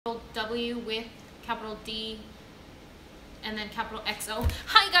W with capital D and then capital XO.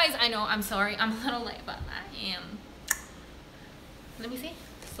 Hi guys, I know, I'm sorry, I'm a little late, but I am. Let me see.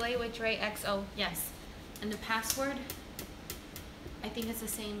 Slay with Dre XO. Yes. And the password, I think it's the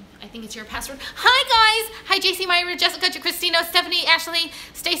same. I think it's your password. Hi guys! Hi JC, Myra, Jessica, Christina, Stephanie, Ashley,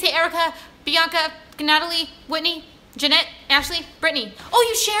 Stacy, Erica, Bianca, Natalie, Whitney, Jeanette, Ashley, Brittany. Oh,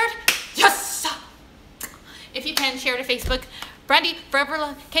 you shared? Yes! If you can, share to Facebook. Brandy,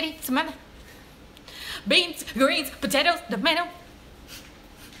 Forever, Katie, Samantha. Beans, greens, potatoes, tomato.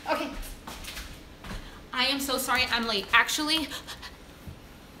 Okay. I am so sorry I'm late. Actually,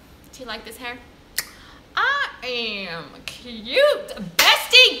 do you like this hair? I am cute.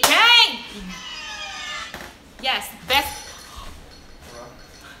 Bestie gang! Yes, best.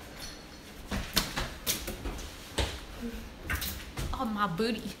 Oh, my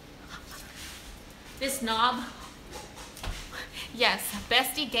booty. This knob. Yes,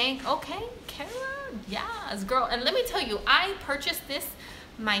 bestie gang. Okay, Kara. Yes, girl. And let me tell you, I purchased this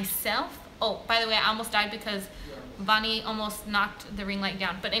myself. Oh, by the way, I almost died because Bonnie almost knocked the ring light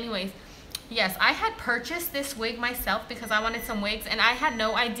down. But anyways, yes, I had purchased this wig myself because I wanted some wigs and I had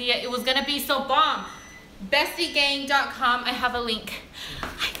no idea it was gonna be so bomb. Bestiegang.com. I have a link.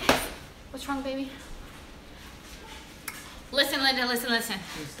 Hi guys. What's wrong, baby? Listen, Linda, listen.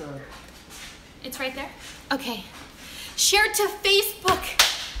 It's right there? Okay. Share to Facebook.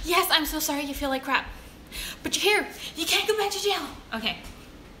 Yes, I'm so sorry you feel like crap. But you're here. You can't go back to jail. Okay.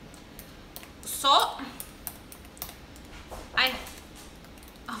 So,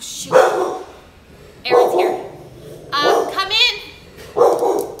 oh shoot. Aaron's here. Come in.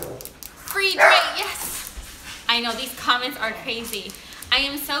 Free Dre, yes. I know, these comments are crazy. I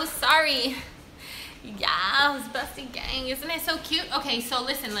am so sorry. Yes, bestie gang. Isn't it so cute? Okay, so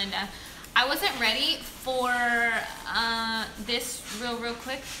listen, Linda. I wasn't ready for this real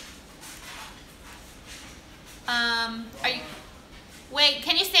quick. Are you, wait,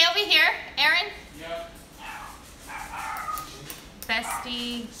 can you stay over here, Aaron? Yep.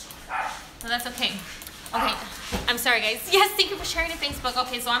 Bestie. No, that's okay. Okay, I'm sorry guys. Yes, thank you for sharing to Facebook.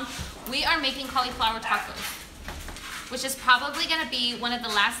 Okay, so we are making cauliflower tacos, which is probably gonna be one of the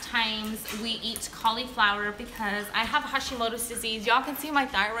last times we eat cauliflower because I have Hashimoto's disease. Y'all can see my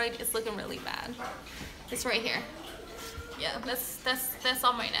thyroid is looking really bad. It's right here. Yeah, that's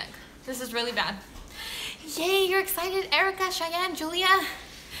on my neck. This is really bad. Yay, you're excited, Erica, Cheyenne, Julia.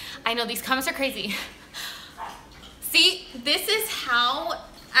 I know these comments are crazy. See, this is how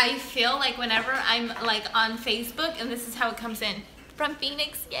I feel like whenever I'm like on Facebook, and this is how it comes in. From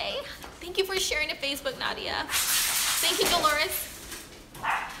Phoenix, yay. Thank you for sharing to Facebook, Nadia. Thank you, Dolores.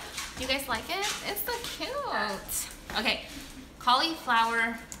 You guys like it? It's so cute. Okay,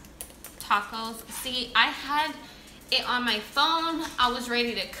 cauliflower tacos. See, I had it on my phone. I was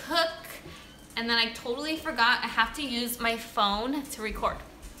ready to cook. And then I totally forgot I have to use my phone to record.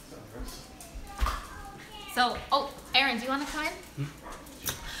 So, oh, Aaron, do you want to come in?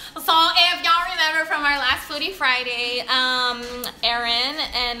 So, if y'all remember from our last Foodie Friday, Aaron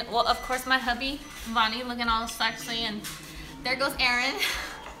and, well, of course, my hubby, Bonnie, looking all sexy, and there goes Aaron.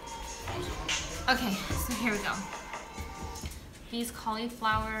 Okay, so here we go. These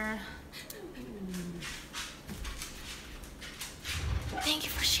cauliflower. Thank you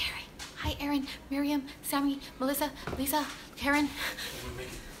for sharing. Hi, Aaron, Miriam, Sammy, Melissa, Lisa, Karen.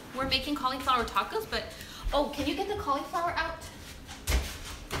 We're making cauliflower tacos, but, oh, can you get the cauliflower out?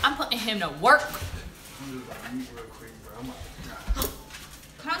 I'm putting him to work.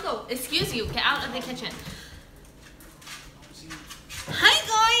 Congo, excuse you, get out of the kitchen. Hi,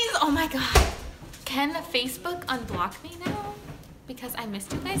 guys. Oh, my God. Can Facebook unblock me now? Because I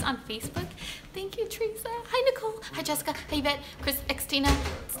missed you guys on Facebook. Thank you, Teresa. Hi, Nicole. Hi, Jessica. Hi, Yvette. Chris, Xtina,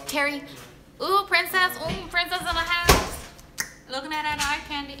 Terry. Ooh, Princess. Ooh, Princess in the house. Looking at that eye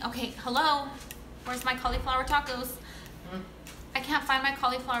candy. Okay, hello. Where's my cauliflower tacos? I can't find my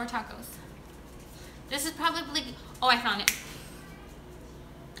cauliflower tacos. This is probably, oh, I found it.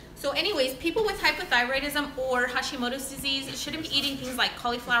 So anyways, people with hypothyroidism or Hashimoto's disease shouldn't be eating things like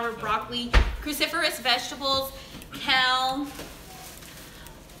cauliflower, broccoli, cruciferous vegetables, kale.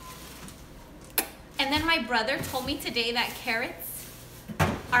 And then my brother told me today that carrots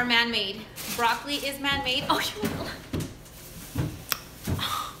are man-made. Broccoli is man-made. Oh, you will.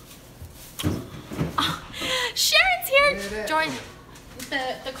 Sharon's here. Jordan,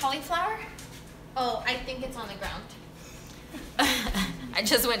 the cauliflower? Oh, I think it's on the ground. I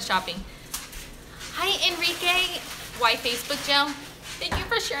just went shopping. Hi, Enrique. Why Facebook, Jill? Thank you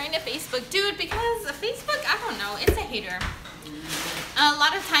for sharing to Facebook. Dude, because Facebook, I don't know, it's a hater. A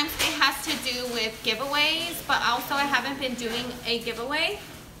lot of times it has to do with giveaways, but also I haven't been doing a giveaway.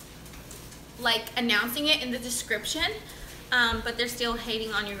 like announcing it in the description, but they're still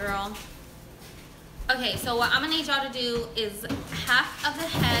hating on your girl. Okay, so what I'm gonna need y'all to do is half of the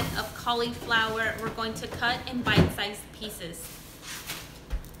head of cauliflower we're going to cut in bite-sized pieces.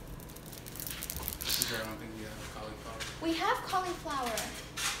 I don't think we have cauliflower. We have cauliflower.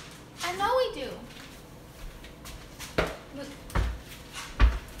 I know we do. Look.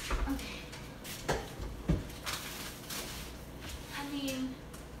 Okay. I mean,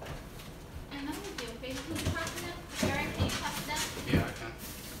 I know we do. Baby, can you pass it up? Aaron, can you pass it up? Yeah, I can.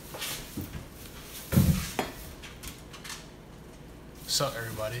 What's up,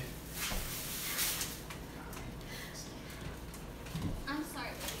 everybody? I'm sorry.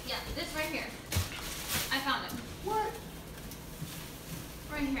 Yeah, this right here. I found it. What?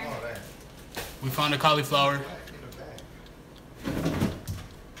 Right here. Oh, that. We found a cauliflower.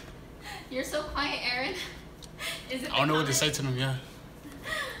 You're so quiet, Aaron. Is it? I don't know what to say to them, yeah.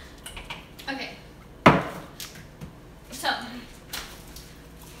 Okay. So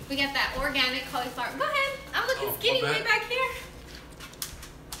we got that organic cauliflower. Go ahead. I'm looking skinny way back here.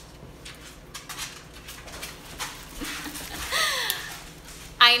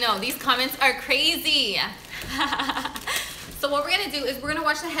 I know, these comments are crazy. So what we're gonna do is we're gonna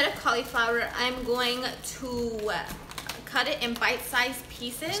wash the head of cauliflower. I'm going to cut it in bite-sized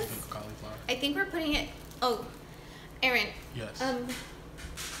pieces. Cauliflower. I think we're putting it, oh, Aaron. Yes.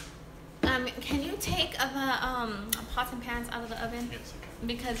 Can you take the pots and pans out of the oven? Yes, I can.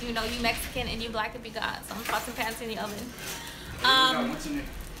 Because you know you Mexican and you black if you got some pots and pans in the oven. What's in it?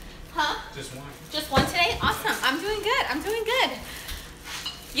 Huh? Just one. Just one today? Awesome. I'm doing good. I'm doing good.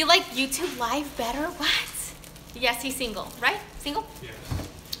 You like YouTube Live better? What? Yes, he's single, right? Single? Yes.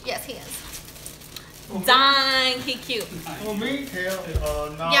 Yes, he is. Dang, he cute. Well, me?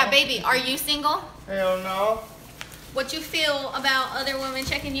 Hell no. Yeah, baby, are you single? Hell no. What you feel about other women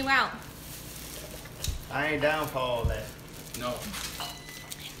checking you out? I ain't down for all that. No.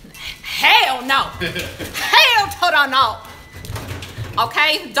 Hell no. Hell total no.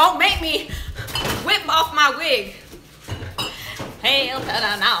 Okay, don't make me whip off my wig. Hell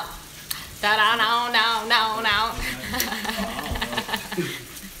total no. Ta-da, no, no, no, no.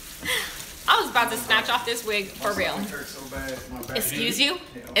 I was about to snatch off this wig for real. Excuse you?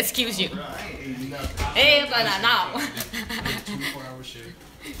 Excuse you. Hell total no. 24-hour shift.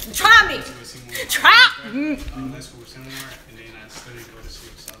 Try me. Try. Unless we were seminar, and then I studied to go to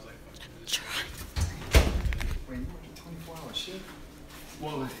sleep, so I was like, fuck it. Wait, you work a 24-hour shift?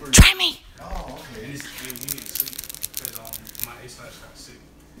 Well, Try me. Oh, okay. and we didn't sleep because my A/slash got sick.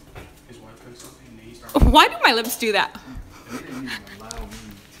 His wife cooked something, and then he started. Why do my lips do that? They didn't even allow me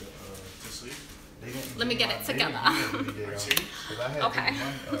To sleep. They didn't Let me give get my- it they didn't together. give me the day off, 'cause I had Okay.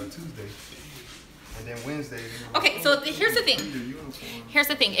 Tuesday. And then Wednesday. they were Okay, like, so oh, here's the thing. your uniform. Here's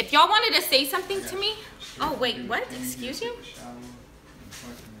the thing. If y'all wanted to say something to me, oh wait, what? Excuse you?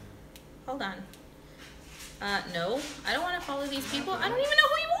 Hold on. No, I don't want to follow these people. I don't even know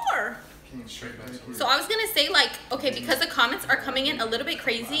who you are. Came straight back here. So I was gonna say like, okay, because the comments are coming in a little bit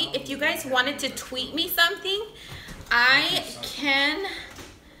crazy. If you guys wanted to tweet me something, I can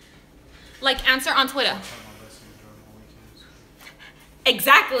like answer on Twitter.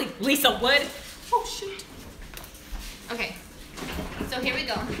 Exactly, Lisa Wood. Oh shoot. Okay, so here we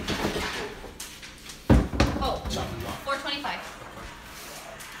go. Oh, 425.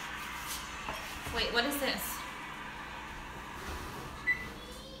 Wait, what is this?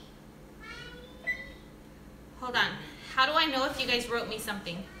 Hold on. How do I know if you guys wrote me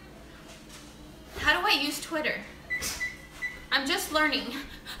something? How do I use Twitter? I'm just learning.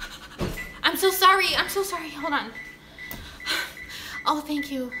 I'm so sorry. I'm so sorry. Hold on. Oh,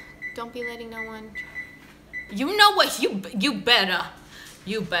 thank you. Don't be letting no one. You know what? You better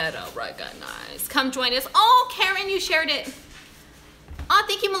recognize. Come join us. Oh, Karen, you shared it. Oh,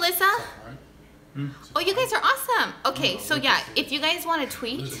 thank you, Melissa. Oh, you guys are awesome. Okay, so yeah, if you guys want to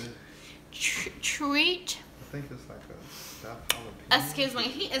tweet, treat. I think it's like a stuffed jalapeno. Excuse me,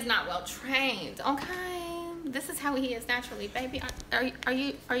 he is not well trained. Okay, this is how he is naturally, baby. Are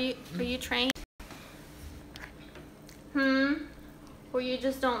you trained? Or you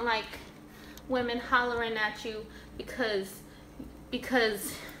just don't like women hollering at you because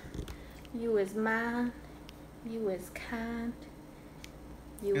you is mine, you is kind,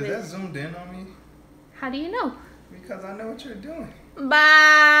 you Is is. that zoomed in on me? How do you know? Because I know what you're doing.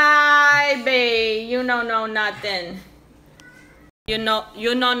 Baby, you know nothing. You know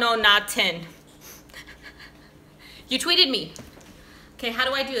nothing. You tweeted me. Okay, how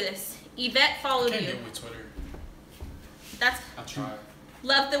do I do this? Yvette followed Can't you. do it with Twitter. That's I tried.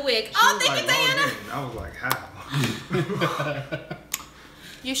 love the wig. She Oh, was thank you, like, Diana. logged in. I was like, how?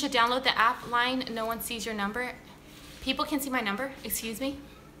 You should download the app. Line, no one sees your number. People can see my number. Excuse me.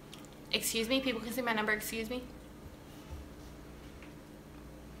 Excuse me. People can see my number. Excuse me.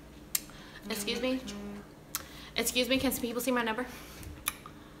 Excuse me. Excuse me. Can people see my number?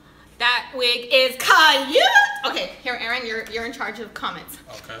 That wig is cute. Okay, here, Aaron, you're in charge of comments.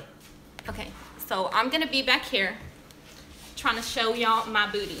 Okay. Okay, so I'm gonna be back here trying to show y'all my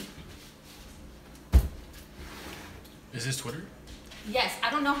booty. Is this Twitter? Yes,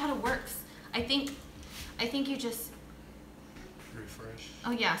 I don't know how it works. I think you just. Refresh.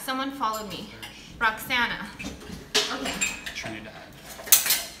 Oh yeah, someone followed me. Roxana. Okay. Trinidad.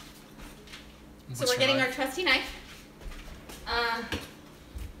 So we're getting our trusty knife.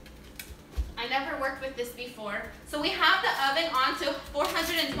 I never worked with this before. So we have the oven on to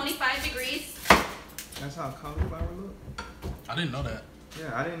 425 degrees. That's how cauliflower look? I didn't know that.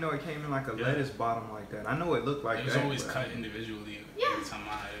 Yeah, I didn't know it came in like a lettuce bottom like that. I know it looked like that. It was always cut individually every time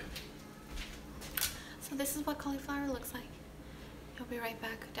I had it. So this is what cauliflower looks like. I'll be right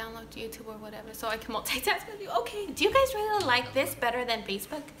back. Download YouTube or whatever so I can multitask with you. Okay, do you guys really like this better than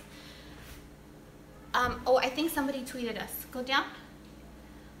Facebook? Oh, I think somebody tweeted us. Go down.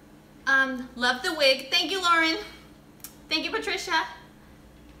 Love the wig. Thank you, Lauren. Thank you, Patricia.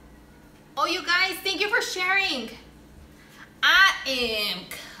 Oh, you guys, thank you for sharing. I am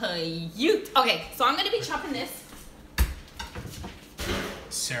cute. Okay, so I'm gonna be chopping this.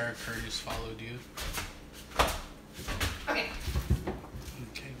 Sarah Curtis followed you. Okay.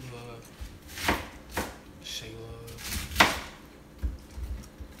 Kayla. Shayla.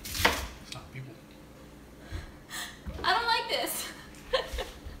 It's not people. I don't like this.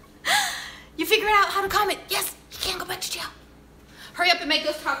 You figured out how to comment. Yes, you can't go back to jail. Hurry up and make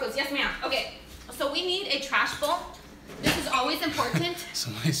those tacos. Yes, ma'am. Okay, so we need a trash bowl. This is always important.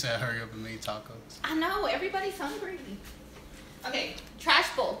 Somebody said hurry up and make tacos. I know, everybody's hungry. Okay, trash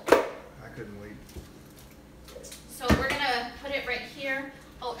bowl. I couldn't wait. So we're gonna put it right here.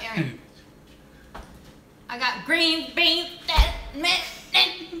 Oh, Aaron. I got green beans. You name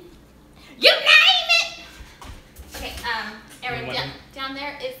it. Okay, Aaron, down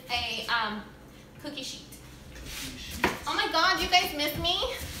there is a cookie sheet. Oh my God, you guys miss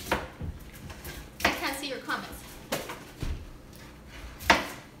me? I can't see your comments.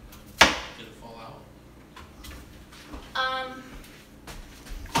 Did it fall out?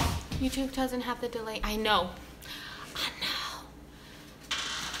 YouTube doesn't have the delay. I know. I know.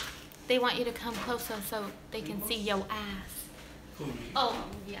 They want you to come closer so they can see your ass. Who, me? Oh,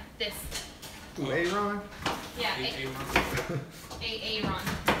 yeah, this. Who, Aaron? Yeah, Aaron.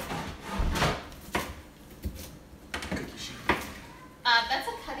 Cookie sheet. That's a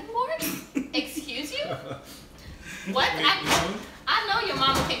cutting board? Excuse you? What? I know your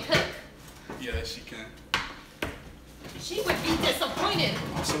mama can cook. Yeah, she can. She would be disappointed.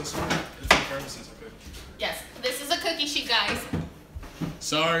 I'm so sorry. It's been forever since I cooked. Yes, this is a cookie sheet, guys.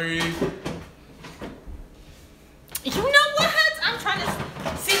 Sorry. You know what? I'm trying to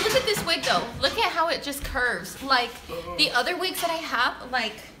see. Look at this wig though. Look at how it just curves. Like the other wigs that I have,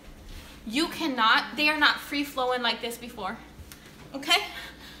 like you cannot. They are not free flowing like this before. Okay.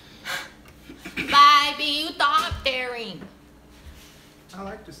 Baby, you stop staring. I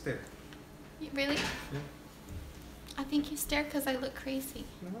like to stare. Really? Yeah. I think you stare because I look crazy.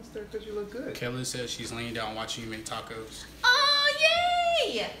 No, I stare because you look good. Kayla says she's laying down watching you make tacos. Oh,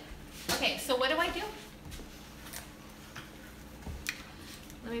 yay! Okay, so what do I do?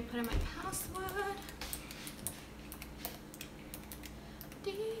 Let me put in my password.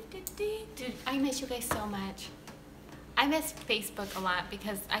 Dude, I miss you guys so much. I miss Facebook a lot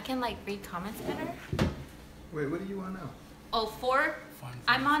because I can like read comments better. Wait, what do you want now? Oh,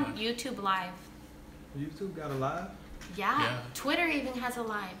 I'm on YouTube Live. YouTube got a live? Yeah. Twitter even has a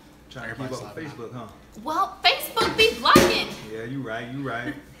live. Trying to keep up with Facebook, huh? Well, Facebook be blocking. Yeah, you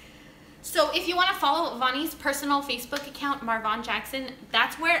right. So if you want to follow Vonnie's personal Facebook account, Marvon Jackson,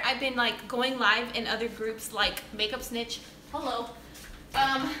 that's where I've been like going live in other groups like Makeup Snitch. Hello.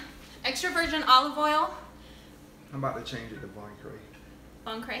 Extra virgin olive oil. I'm about to change it to Von Cray.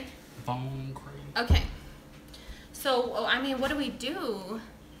 Von Cray? Von Cray. Okay. So, I mean, what do we do?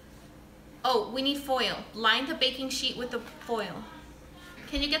 Oh, we need foil. Line the baking sheet with the foil.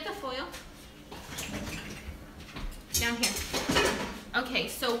 Can you get the foil? Down here. Okay,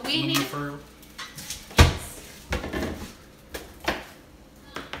 so we need...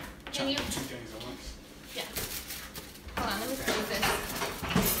 Can you... Two things at once. Yeah. Hold on, let me squeeze this.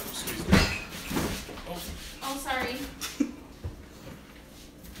 Oh, sorry.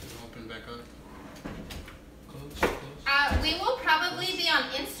 Open back up. Close. We will probably be on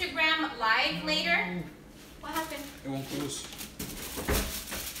Instagram Live later. What happened? It won't close.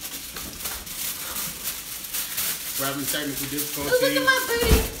 We're having technical Ooh, difficulties. look at my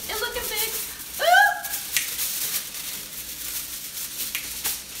booty. It's looking big. Ooh.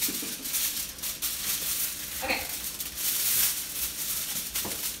 Okay.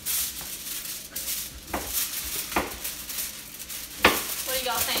 What are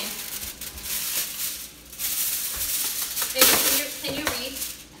y'all saying? Baby, can you read?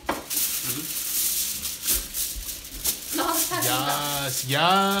 No, it's touching Yes,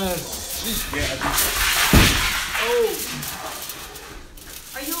 yes. Yeah. Oh.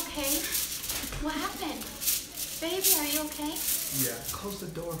 Are you okay? What happened? Baby, are you okay? Yeah. Close the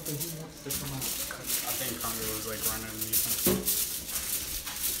door for he wants to come out. I think Congo was like running underneath him.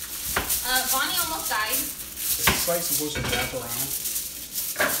 Bonnie almost died. It's like supposed to wrap around.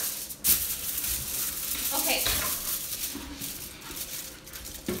 Okay.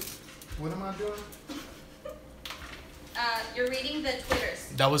 What am I doing? You're reading the Twitters.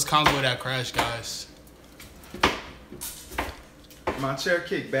 That was Congo that crashed, guys. My chair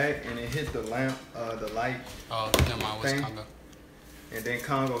kicked back and it hit the lamp, the light. Oh, yeah, mine was thing. Congo. And then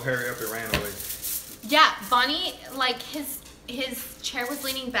Congo hurried up and ran away. Yeah, Bonnie, like his chair was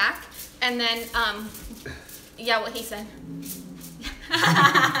leaning back, and then yeah, what he said.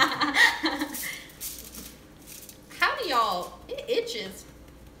 Howdy, y'all. It itches.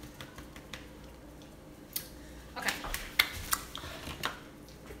 Okay.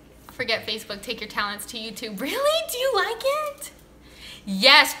 Forget Facebook. Take your talents to YouTube. Really? Do you like it?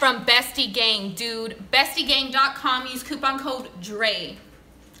 Yes, from Bestie Gang, dude. BestieGang.com. Use coupon code DRE.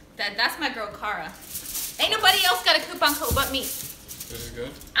 That's my girl, Cara. Ain't nobody else got a coupon code but me. This is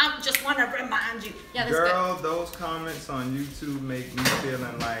good. I just want to remind you. Yeah, that's Girl, good. those comments on YouTube make me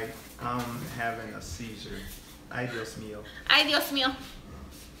feeling like I'm having a seizure. Ay, Dios mío. Ay, Dios mío.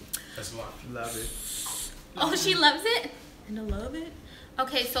 That's a lot. Love it. Oh, she loves it? And I love it.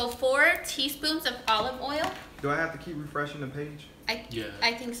 Okay, so 4 teaspoons of olive oil. Do I have to keep refreshing the page? I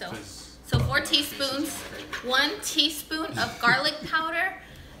think so. 'Cause So 4 teaspoons, 1 teaspoon of garlic powder,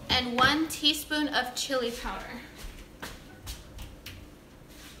 and 1 teaspoon of chili powder.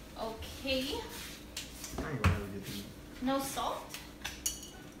 Okay. I ain't gonna really get these. No salt.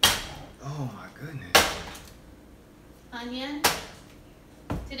 Oh my goodness. Onion.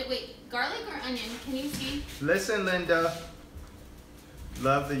 Wait, garlic or onion? Can you see? Listen, Linda.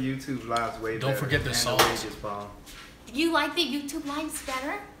 Love the YouTube lives way better. Don't forget the and salt. The wages fall. You like the YouTube lives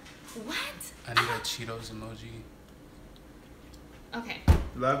better? What? I need a Cheetos emoji. Okay.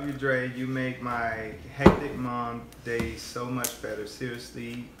 Love you, Dre. You make my hectic mom days so much better.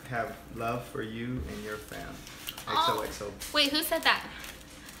 Seriously, have love for you and your fam. Oh. XOXO. Wait, who said that?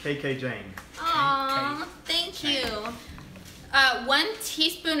 KK Jane. Aw, thank you. 1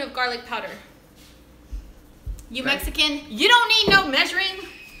 teaspoon of garlic powder. You Okay. Mexican, you don't need no measuring,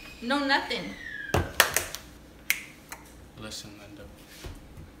 no nothing. Listen, Linda.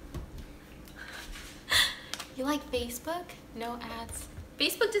 You like Facebook? No ads.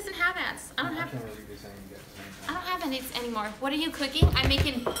 Facebook doesn't have ads. I don't have. can't really be saying you at the same I time. don't have any anymore. What are you cooking? I'm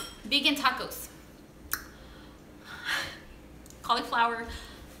making vegan tacos. Cauliflower,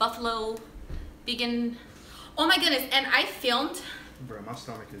 buffalo, vegan. Oh my goodness! And I filmed. Bro, my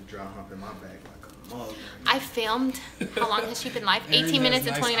stomach is dry humping my back like a mug. I filmed. How long has she been live? 18 minutes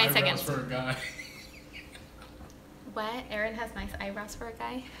and 29 seconds. For a guy. What? Erin has nice eyebrows for a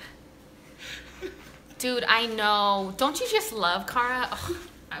guy? Dude, I know. Don't you just love Cara? Oh,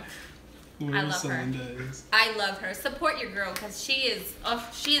 I love her. I love her. Support your girl because she is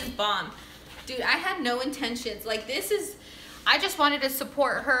bomb. Dude, I had no intentions. Like, I just wanted to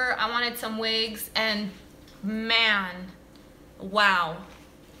support her. I wanted some wigs and man, wow.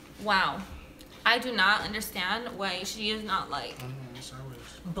 I do not understand why she is not like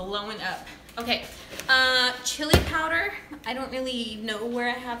blowing up. Okay, chili powder. I don't really know where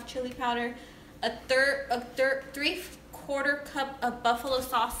I have chili powder. A 3/4 cup of buffalo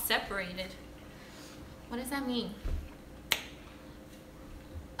sauce separated. What does that mean?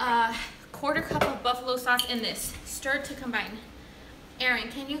 1/4 cup of buffalo sauce in this. Stir to combine.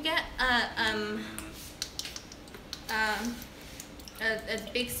 Erin, can you get a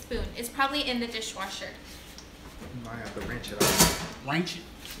big spoon? It's probably in the dishwasher. You might have to wrench it out. Wrench it.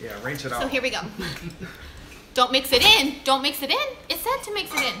 Yeah, wrench it out. So here we go. Don't mix it in. Don't mix it in. It said to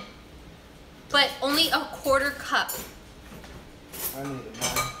mix it in. But only a 1/4 cup. I need a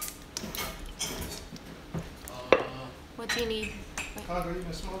knife. What do you need? Wait, Congo, you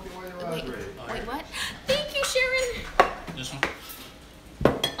been smoking while you're wait, out ready. wait, what? Thank you, Sharon. This one?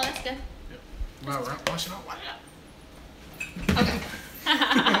 Oh, that's good. Yep. Wow, wash it out. Wash it out. Okay.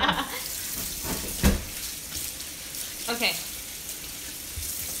 Okay.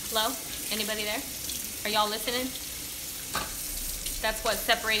 Hello? Anybody there? Are y'all listening? That's what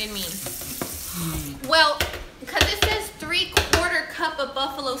separated means. Well, because it says 3/4 cup of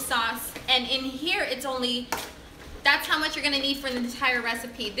buffalo sauce, and in here it's only, that's how much you're gonna need for the entire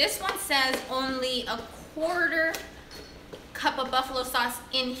recipe. This one says only 1/4 cup of buffalo sauce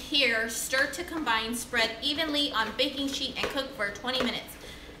in here. Stir to combine, spread evenly on baking sheet and cook for 20 minutes.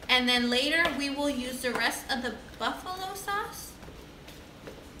 And then later we will use the rest of the buffalo sauce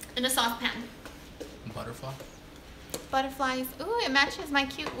in a saucepan. Butterfly. Butterflies. Ooh, it matches my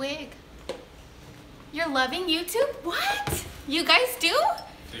cute wig. You're loving YouTube? What? You guys do?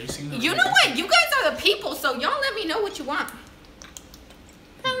 You know what? You guys are the people, so y'all let me know what you want.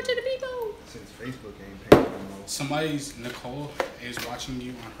 Power to the people. Since Facebook ain't paying no more. Somebody's, Nicole, is watching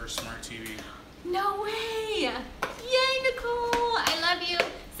you on her smart TV. No way. Yay, Nicole. I love you.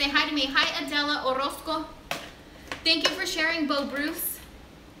 Say hi to me. Hi, Adela Orozco. Thank you for sharing, Bo Bruce.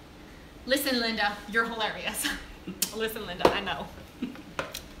 Listen, Linda, you're hilarious. Listen, Linda, I know.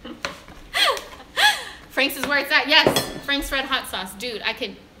 Frank's is where it's at. Yes, Frank's Red Hot Sauce. Dude, I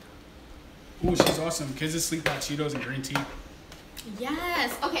could. Ooh, she's awesome. Kids asleep hot Cheetos and green tea.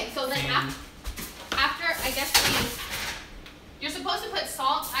 Yes. Okay, so then after I guess you're supposed to put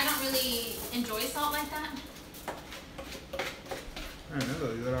salt. I don't really enjoy salt like that. I know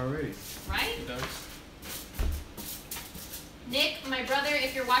that good already. Right? It does. Nick, my brother,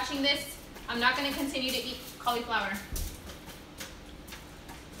 if you're watching this, I'm not going to continue to eat cauliflower.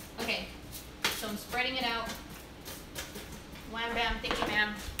 Okay, so I'm spreading it out. Wham bam, thank you,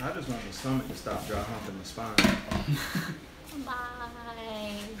 ma'am. I just want my stomach to stop dry humping my spine.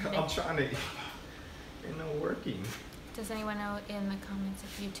 Bye. I'm trying to. Ain't no working. Does anyone know in the comments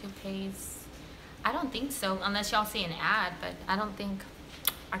if YouTube pays? I don't think so, unless y'all see an ad, but I don't think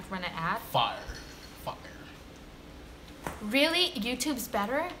I can run an ad. Fire. Fire. Really? YouTube's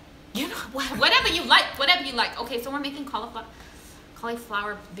better? You know, whatever you like, whatever you like. Okay, so we're making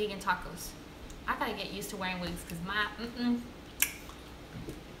cauliflower vegan tacos. I gotta get used to wearing wigs because my,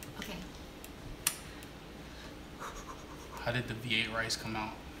 Okay. How did the V8 rice come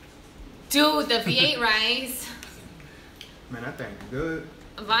out? Dude, the V8 rice. Man, that thing good.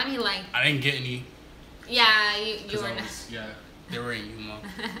 Vonnie, like. I didn't get any. Yeah, you were not. Yeah, they were in Yuma.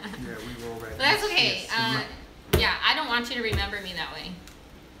 Yeah, we roll right. That's okay. Yes. Yeah, I don't want you to remember me that way.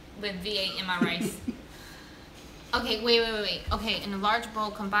 With V8 in my rice. Okay, wait. Okay, in a large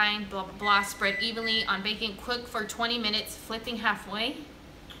bowl, combine, blah, blah, blah, spread evenly on baking, cook for 20 minutes, flipping halfway.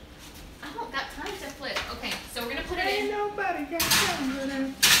 I don't got time to flip. Okay, so we're gonna put it in. Ain't nobody got time for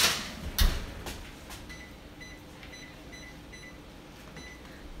that.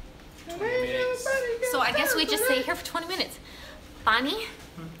 So I guess we just stay here for 20 minutes. Bonnie,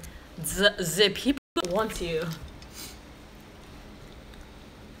 the people want you.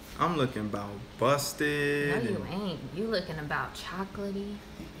 I'm looking about busted. No, you ain't. You looking about chocolatey.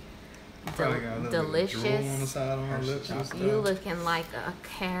 Probably got a little Delicious. bit of drool on the side of my lips and stuff. You looking like a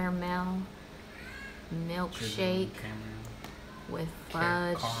caramel milkshake with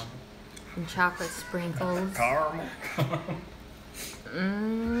fudge and chocolate sprinkles. Caramel.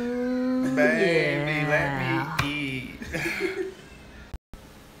 Mmm. Baby, yeah. let me eat.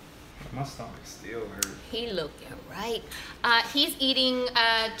 My stomach still hurts. He looking right. He's eating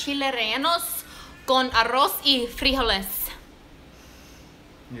chile rellenos con arroz y frijoles.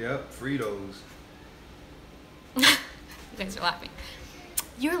 Yep, Fritos. You guys are laughing.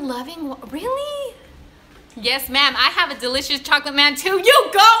 You're loving really? Yes, ma'am. I have a delicious chocolate man too. You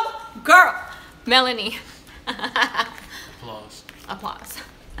go, girl. Melanie. Applause. Applause.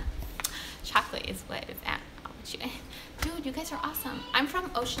 Chocolate is what is at. Dude, you guys are awesome. I'm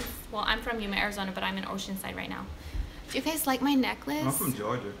from Ocean. Well, I'm from Yuma, Arizona, but I'm in Oceanside right now. Do you guys like my necklace? I'm from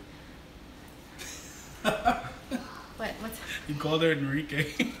Georgia. What's? You called her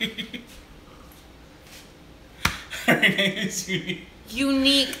Enrique. Her name is Unique.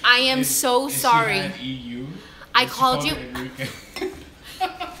 Unique. I am so sorry. EU, I called you. Enrique.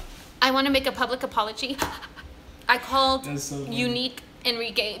 I want to make a public apology. I called So Unique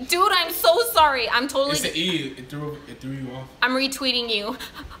Enrique. Dude, I'm so sorry. I'm totally. It's the E. It threw you off. I'm retweeting you.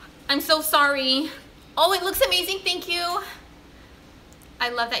 I'm so sorry. Oh, it looks amazing. Thank you. I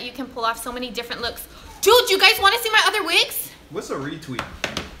love that you can pull off so many different looks. Dude, you guys want to see my other wigs? What's a retweet?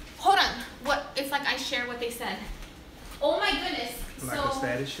 Hold on. What? It's like I share what they said. Oh my goodness. Like a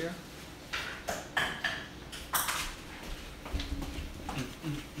status share?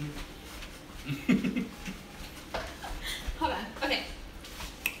 Hold on. Okay.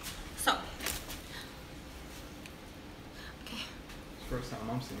 So. Okay. First time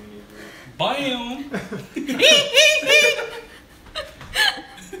I'm seeing these Bam.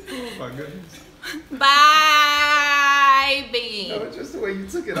 Oh my goodness. Bye. baby. No, it's just the way you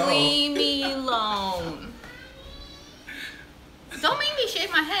took it off. Leave me alone. Don't make me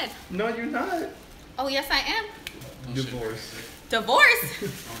shave my head. No, you're not. Oh, yes, I am. Divorce. Divorce?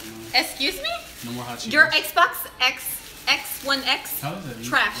 Oh, no. Excuse me? No more hot Cheetos. Your Xbox X1X How is it?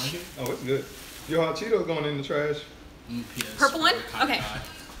 trash. Like it? Oh, it's good. Your hot Cheetos going in the trash. PS, Purple one? kinda Okay. guy.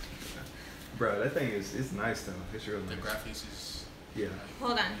 Bro, that thing it's nice though. It's real The nice. graphics is. Yeah.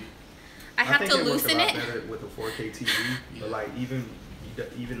 Hold on. I have think to it works loosen a lot it. better with a 4K TV, but like even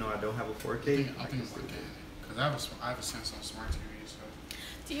though I don't have a 4K, I think it's working. Because I have a Samsung Smart TV, so.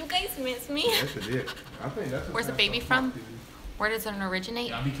 Do you guys miss me? Yes, it is. I think that's. Where's the baby from? Where does it originate?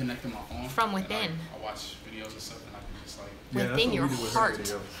 Yeah, I'll be connecting my phone. From and, within. I watch videos and stuff, and I can just like. Within your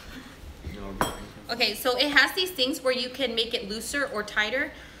heart. Okay, so it has these things where you can make it looser or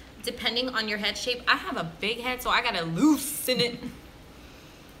tighter depending on your head shape. I have a big head, so I gotta loosen it.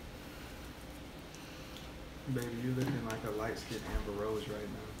 Baby, you're looking like a light-skinned Amber Rose right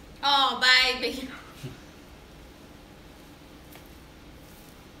now. Oh, baby.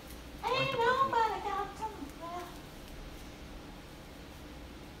 Ain't nobody got time.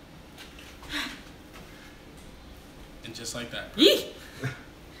 And just like that. Yee!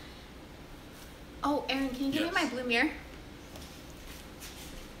 Oh, Aaron, can you give me Yes. my blue mirror?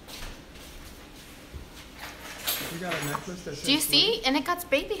 You got a necklace that says Do you see? And it got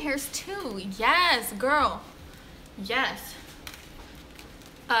baby hairs too. Yes, girl. Yes.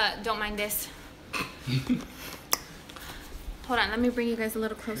 Don't mind this. Hold on, let me bring you guys a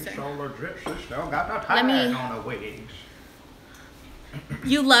little closer. Solar drip still got no Let me- tag on the wings.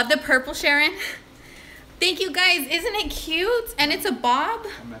 You love the purple, Sharon? Thank you guys. Isn't it cute? And it's a bob.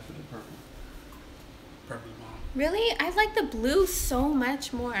 I messed with the purple. Purple mom. Really? I like the blue so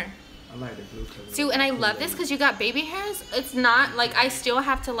much more. I like the blue color. Sue, and I love this because you got baby hairs. It's not like I still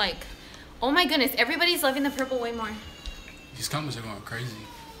have to like, oh my goodness, everybody's loving the purple way more. These comments are going crazy.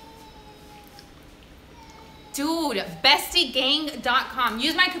 Dude, bestiegang.com.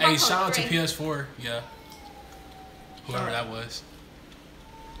 Use my coupon Hey, code. shout out to Dre. PS4. Yeah. Whoever that was.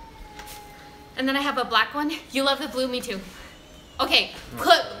 And then I have a black one. You love the blue, me too. Okay,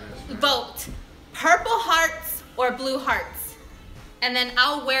 vote purple hearts or blue hearts. And then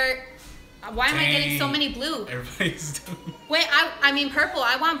I'll wear, why am I getting so Dang. many blue? Everybody's doing. Wait, I mean purple,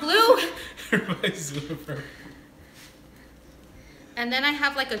 I want blue. Everybody's doing purple. And then I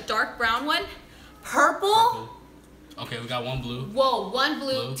have like a dark brown one. Purple? Purple. Okay, we got one blue. Whoa, one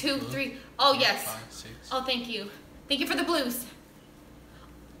blue, Blue, two, blue. three. Oh, 4, yes. 5, 6. Oh, thank you. Thank you for the blues.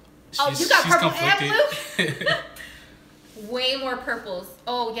 She's, you got she's purple and conflicted. Way more purples.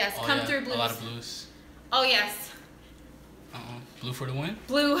 Oh, yes. Oh, Come yeah, through blues. A lot of blues. Oh, yes. Blue for the win.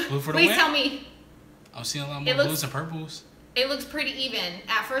 Blue. Blue for the Please win? tell me. I'm seeing a lot It more looks- blues and purples. It looks pretty even.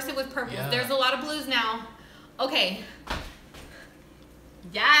 At first it was purple. Yeah. There's a lot of blues now. Okay.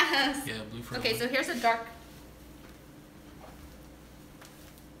 Yes. Yeah, blue for the Okay, win. so here's a dark.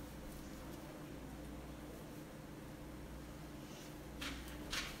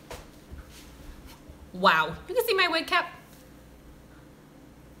 Wow. You can see my wig cap.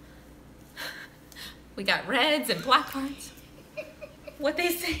 We got reds and black hearts. What they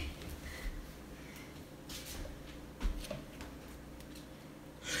say.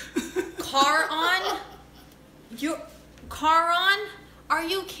 Car on? Your car on? Are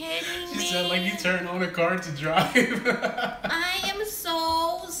you kidding me? She said like you turn on a car to drive. I am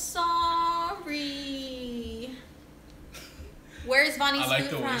so sorry. Where's Vonnie's I like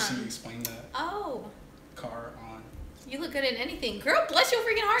food the way from? she explained that. Oh, Car on. you look good at anything. Girl, bless your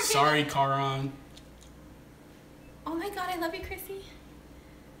freaking heart. Kayla. Sorry, car on. Oh my God, I love you, Chrissy.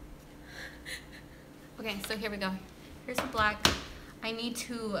 Okay, so here we go. Here's the black. I need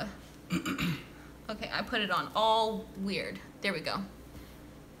to, okay, I put it on all weird. There we go.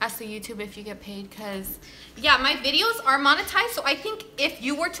 Ask the YouTube if you get paid, because, yeah, my videos are monetized, so I think if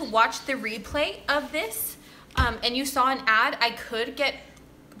you were to watch the replay of this, and you saw an ad, I could get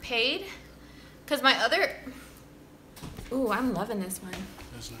paid, because my other, ooh, I'm loving this one.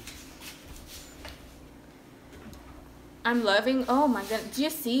 That's nice. I'm loving, oh my God, do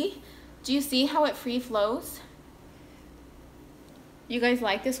you see? Do you see how it free flows? You guys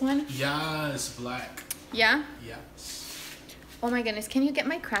like this one? Yes, black. Yeah? Yes. Oh my goodness, can you get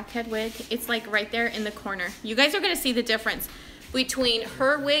my crackhead wig? It's like right there in the corner. You guys are gonna see the difference between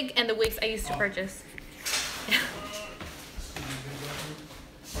her wig and the wigs I used to purchase.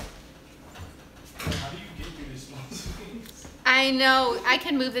 How do you get through this one? I know, I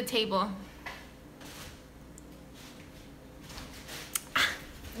can move the table.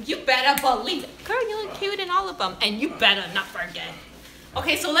 You better believe it. Girl, you look cute in all of them. And you better not forget.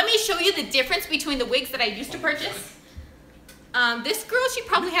 Okay, so let me show you the difference between the wigs that I used to purchase. This girl, she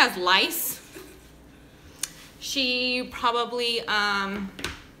probably has lice. She probably,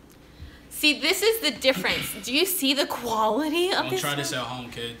 see, this is the difference. Do you see the quality of this? Don't try this at home,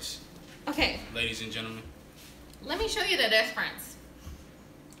 kids. Okay. Ladies and gentlemen. Let me show you the difference.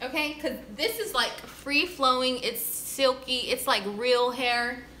 Okay, because this is like free flowing. It's silky. It's like real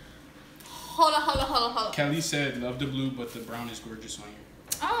hair. Hold on. Kelly said, love the blue, but the brown is gorgeous on you.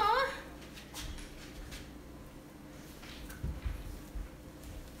 Aww.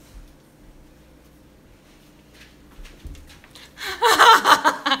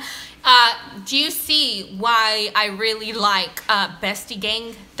 Do you see why I really like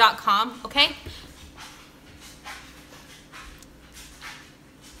bestiegang.com? Okay.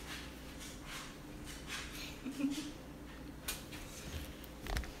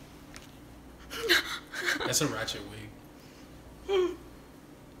 That's a ratchet wig.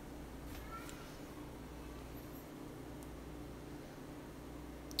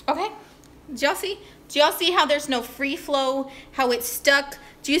 Okay. Do y'all see? Do y'all see how there's no free flow? How it's stuck?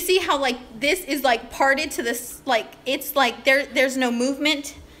 Do you see how like this is like parted to this, like it's like there's no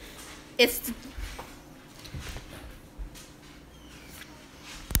movement? It's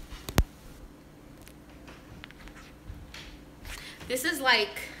this is like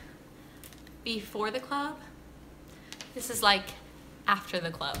before the club. This is like after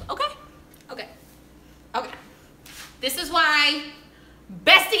the club. Okay. Okay. Okay. This is why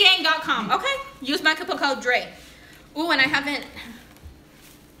bestiegang.com. Okay. Use my coupon code Dre. Ooh, and I haven't.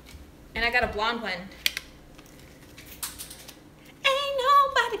 And I got a blonde one. Ain't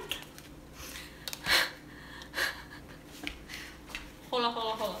nobody. Hold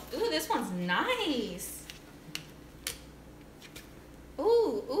on. Ooh, this one's nice.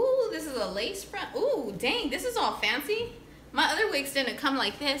 Ooh, this is a lace front. Ooh, dang, this is all fancy. My other wigs didn't come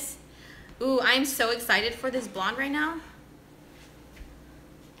like this. Ooh, I'm so excited for this blonde right now.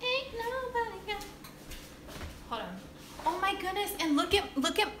 Ain't nobody got. Hold on. Oh my goodness, and look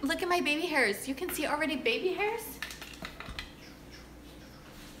at my baby hairs. You can see already baby hairs.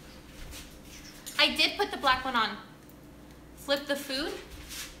 I did put the black one on. Flip the food.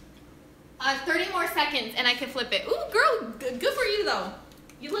 30 more seconds and I can flip it. Ooh, girl, good for you though.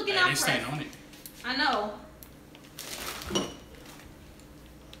 You looking out for it. On it. I know.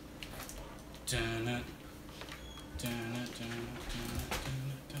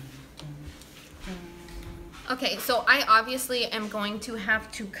 Okay, so I obviously am going to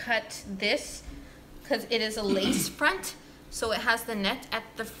have to cut this because it is a lace front, so it has the net at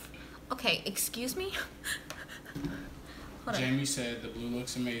the. Okay, excuse me. Hold on. Jamie said the blue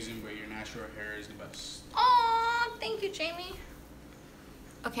looks amazing, but your natural hair is the best. Aw, thank you, Jamie.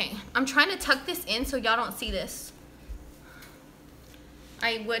 Okay, I'm trying to tuck this in so y'all don't see this.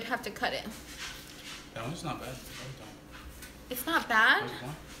 I would have to cut it. That one's not bad. It's not bad,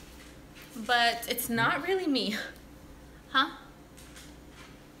 but it's not really me. Huh?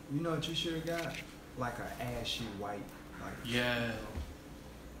 You know what you should have got? Like an ashy white. Like, yeah.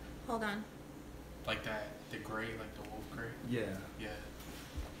 Hold on. Like that, the gray, like the wolf gray? Yeah. Yeah.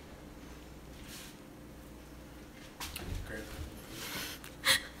 Gray.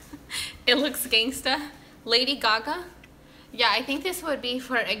 It looks gangsta. Lady Gaga? Yeah, I think this would be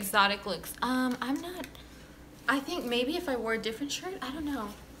for exotic looks. I'm not. I think maybe if I wore a different shirt, I don't know.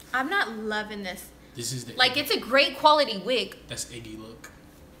 I'm not loving this. This is the like, it's a great quality wig. That's Iggy look.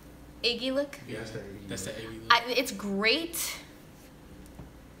 Iggy look? Yeah, that's the Iggy look. It's great.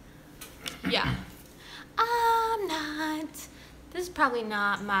 Yeah. I'm not. This is probably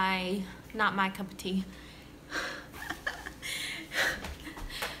not my cup of tea.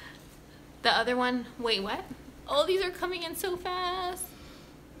 The other one, wait, what? Oh, these are coming in so fast.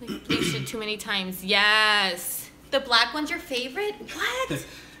 We bleached it too many times. Yes. The black one's your favorite? What?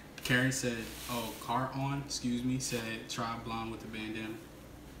 Karen said, oh, car on, excuse me, said try blonde with the bandana.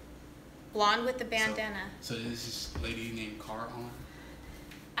 Blonde with the bandana. So this is a lady named Car on.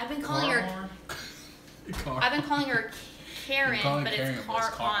 I've been calling her. I've been calling her Karen, but Karen, it's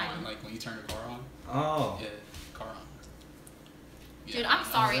car on. Like when you turn the car on. Oh. Yeah, car on. Yeah. Dude, I'm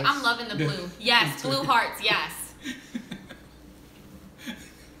sorry. I'm loving the blue. Yes, blue hearts. Yes.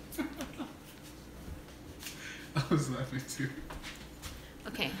 I was laughing too.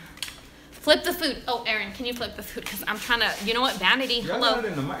 Okay. Flip the food. Oh, Aaron, can you flip the food? Because I'm trying to, you know what, vanity. Y'all Hello. got it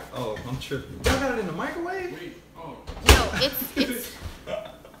in the mic. Oh, I'm tripping. Y'all got it in the microwave? Wait, oh. No, it's.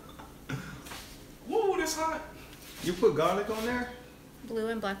 Whoa, that's hot. You put garlic on there? Blue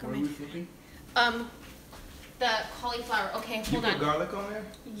and black What on are we me. flipping? The cauliflower. Okay, You hold put on. garlic on there?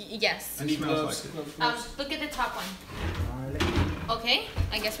 Yes. It smells like it. Look at the top one. Garlic. Okay,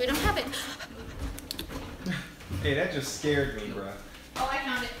 I guess we don't have it. Hey, that just scared me, bro. Oh, I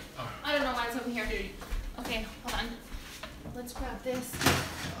found it. I don't know why it's over here. Okay, hold on. Let's grab this.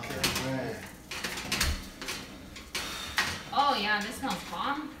 Oh, man. Oh yeah, this smells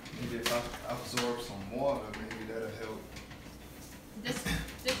bomb. Maybe if I absorb some water, maybe that'll help. This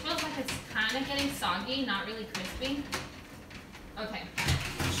feels like it's kind of getting soggy, not really crispy. Okay.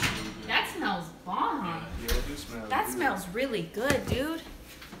 That smells bomb. Yeah, it do smell That good. smells really good, dude.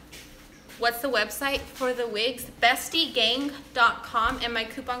 What's the website for the wigs? bestiegang.com, and my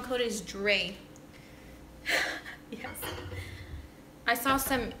coupon code is Dre. Yes. I saw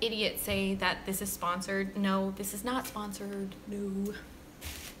some idiot say that this is sponsored. No, this is not sponsored. No.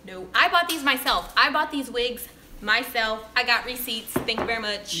 No. I bought these myself. I bought these wigs myself. I got receipts. Thank you very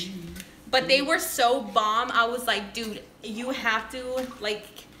much. But they were so bomb. I was like, dude, you have to, like,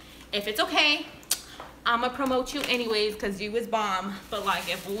 if it's okay, I'ma promote you anyways because you is bomb. But like,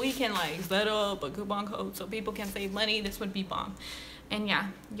 if we can like set up a coupon code so people can save money, this would be bomb. And yeah,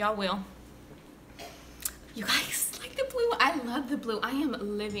 y'all will. You guys like the blue? I love the blue. I am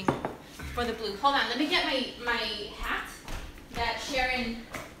living for the blue. Hold on, let me get my hat that Sharon.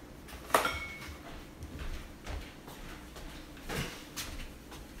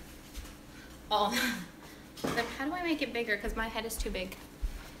 Oh, how do I make it bigger? Because my head is too big.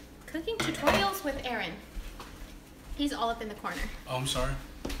 Cooking tutorials with Aaron. He's all up in the corner. Oh, I'm sorry.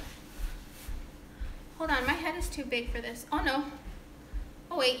 Hold on, my head is too big for this. Oh no.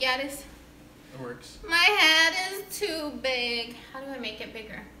 Oh wait, yeah it is. It works. My head is too big. How do I make it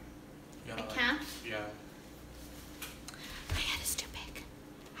bigger? Yeah, I can't? Yeah. My head is too big.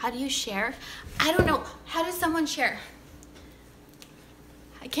 How do you share? I don't know. How does someone share?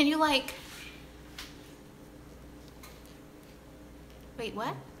 Can you like... Wait,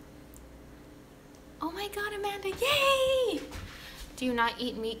 what? Oh my God, Amanda, yay! Do you not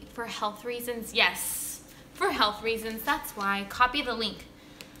eat meat for health reasons? Yes, for health reasons, that's why. Copy the link.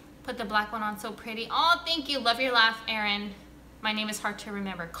 Put the black one on, so pretty. Oh, thank you, love your laugh, Erin. My name is hard to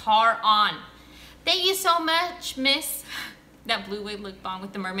remember. Car on. Thank you so much, miss. That blue wig looked bomb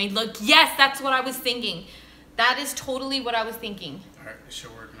with the mermaid look. Yes, that's what I was thinking. That is totally what I was thinking. All right, it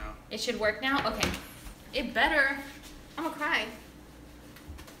should work now. It should work now? Okay. It better. I'm gonna cry.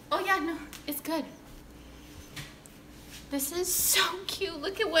 Oh yeah, no, it's good. This is so cute.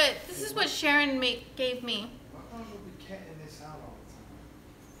 Look at what, this is what Sharon gave me. Why would we catting this out all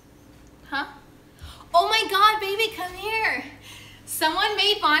the time? Huh? Oh my God, baby, come here. Someone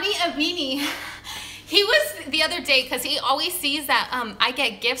made Bonnie a beanie. He was the other day, because he always sees that I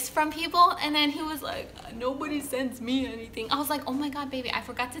get gifts from people, and then he was like, nobody sends me anything. I was like, oh my God, baby, I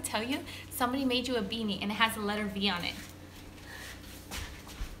forgot to tell you, somebody made you a beanie, and it has the letter V on it.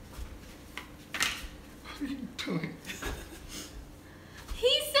 What are you doing?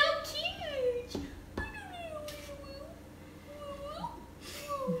 He's so cute.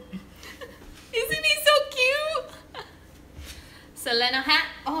 Isn't he so cute? Selena hat.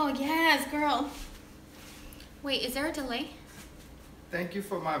 Oh yes, girl. Wait, is there a delay? Thank you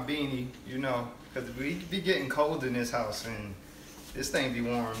for my beanie, you know, because we be getting cold in this house, and this thing be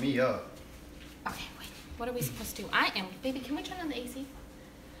warming me up. Okay, wait. What are we supposed to do? Baby, can we turn on the AC?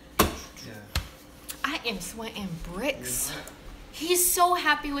 Yeah. I am sweating bricks. He's so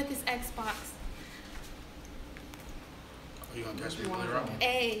happy with his Xbox. Oh, you gonna catch me later on?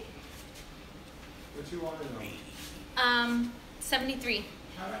 A. What you want to know? 73.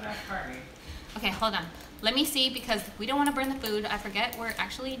 How about that party? Okay, hold on. Let me see, because we don't want to burn the food. I forget we're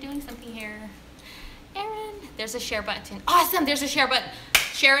actually doing something here. Aaron, there's a share button. Awesome, there's a share button.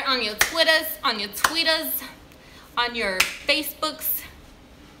 Share it on your Twitters, on your tweeters, on your Facebooks.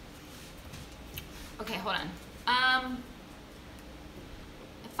 Okay, hold on.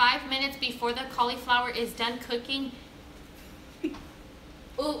 5 minutes before the cauliflower is done cooking.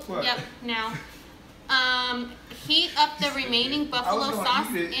 Oh, yep, now. Heat up the remaining buffalo sauce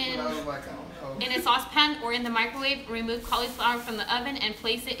in a saucepan or in the microwave. Remove cauliflower from the oven and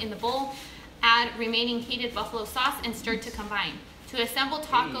place it in the bowl. Add remaining heated buffalo sauce and stir to combine. To assemble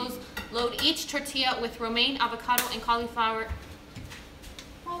tacos, load each tortilla with romaine, avocado, and cauliflower.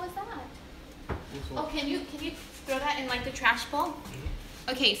 What was that? Oh, can you throw that in like the trash bowl?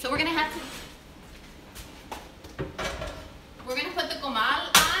 Okay, so we're gonna have to. We're gonna put the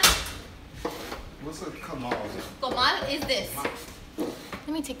comal on. What's a comal? Comal is this. Let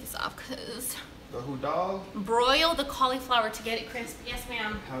me take this off, cause. The hudal? Broil the cauliflower to get it crisp. Yes,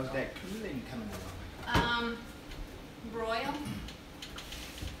 ma'am. How's that cooling coming along? Broil.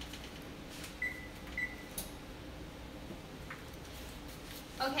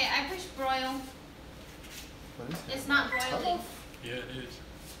 Okay, I push broil. It's not broiling. Yeah, it is.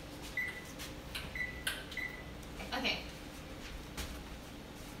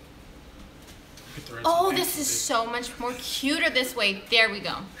 thread. Oh, this is so much more cuter this way. There we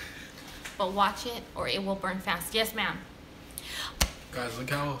go. But watch it or it will burn fast. Yes, ma'am. Guys, look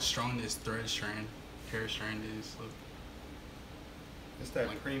how strong this hair strand is. Look. It's that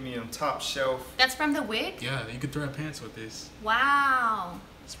premium top shelf. That's from the wig? Yeah, you could thread pants with this. Wow.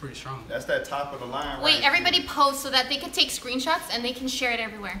 It's pretty strong. That's that top of the line. Wait, right everybody there. post so that they can take screenshots and they can share it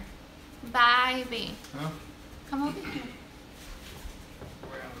everywhere. Bye, B. Huh? Come over here.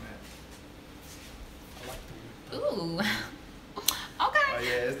 Where I'm at. Ooh. Okay. Oh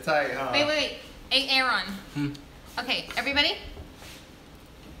yeah, it's tight, huh? Wait. Hey, Aaron. Okay, everybody.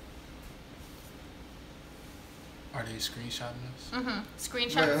 Are they screenshotting us?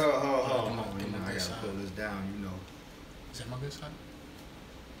 Screenshots. Wait, hold on. Get my I good gotta side. pull this down, you know. Is that my good side?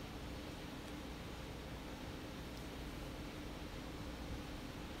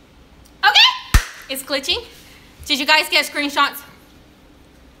 Okay. It's glitching. Did you guys get screenshots?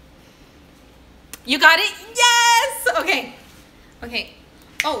 You got it? Yes. Okay.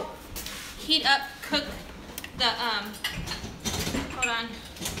 Oh, heat up, cook the hold on.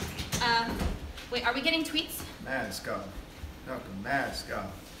 Wait, are we getting tweets? Mask off. Dr. Mask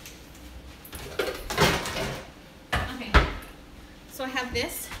off. Okay. So I have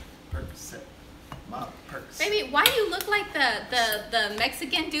this. Percocet. My Percocet. Baby, why do you look like the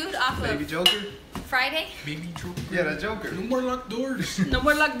Mexican dude off Baby of Joker? Friday? Baby Joker. Yeah, the Joker. No more locked doors. No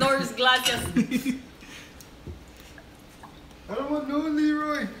more locked doors, gracias. I don't want no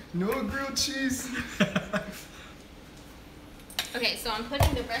Leroy. No grilled cheese. Okay, so I'm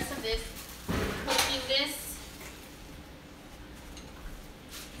putting the rest of this, cooking this.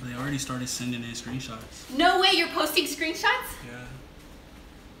 They already started sending in screenshots. No way, you're posting screenshots? Yeah.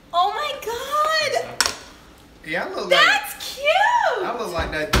 Oh my god! Yeah, I look That's cute! I look like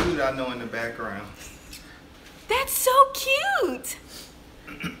that dude I know in the background. That's so cute!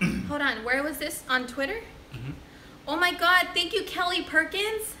 Hold on, where was this? On Twitter? Oh my god, thank you, Kelly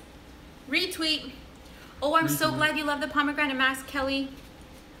Perkins. Retweet. Oh, I'm so glad you love the pomegranate mask, Kelly.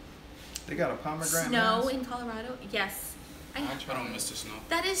 They got a pomegranate Snow mask? in Colorado? Yes. I don't miss the snow.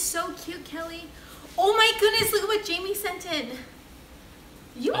 That is so cute, Kelly. Oh my goodness, look at what Jamie sent in.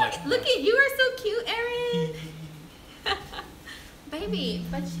 You are, look at you are so cute, Erin. Baby,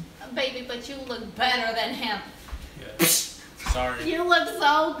 but you look better than him. Yeah. Sorry. You look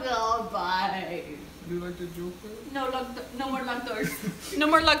so good, babe. You like the Joker? No more locked doors. No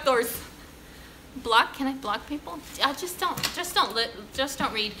more locked doors. Block? Can I block people? Just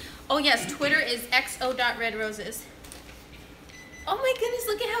don't read. Oh yes, Twitter is xo.redroses. Oh my goodness,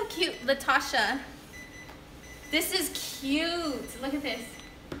 look at how cute, Latasha. This is cute. Look at this.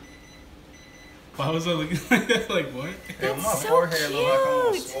 Why was I looking like that? Like what? That's my so forehead look like I'm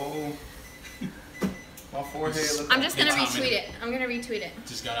all cute. swole. My forehead look I'm like just gonna Comment. retweet it. I'm gonna retweet it.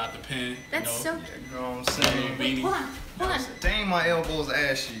 Just got out the pen. That's so. You know what I'm saying? Wait, hold on. Dang, my elbows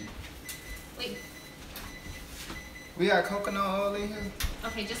ashy. Wait. We got coconut oil in here?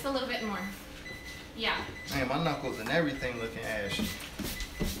 Okay, just a little bit more. Yeah. Man, my knuckles and everything looking ashy.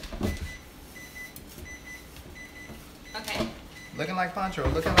 Okay. Looking like Pancho,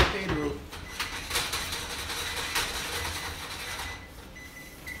 looking like Pedro.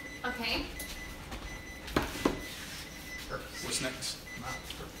 Okay. What's next?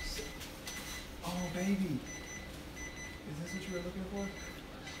 Oh, baby. Is this what you were looking for?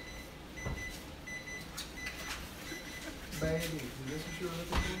 Baby, is this what you were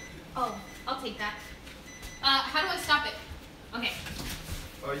looking for? Oh, I'll take that. How do I stop it? Okay.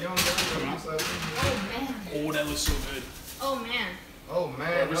 Oh, you don't got it. Oh man. Oh, that looks so good. Oh man. Oh,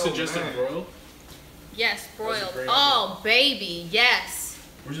 man. Ever suggested broil? Yes, broiled. great Oh baby, yes.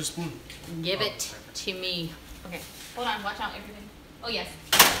 Where's your spoon? Give it to me. Okay. Hold on. Watch out, everything. Oh yes.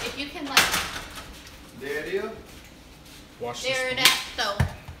 If you can like. There it is. Wash There it this at though.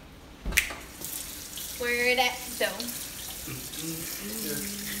 Where it at though?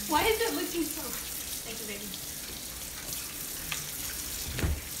 Why is it looking so? Thank you, baby.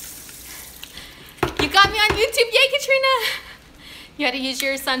 You got me on YouTube, yay, Katrina! You had to use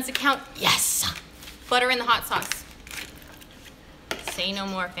your son's account. Yes. Butter in the hot sauce. Say no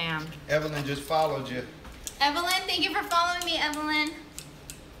more, fam. Evelyn just followed you. Evelyn, thank you for following me, Evelyn.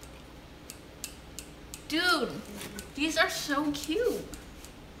 Dude, these are so cute.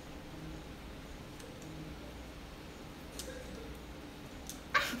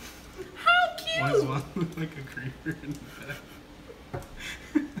 How cute! Why does one look like a creeper in the back?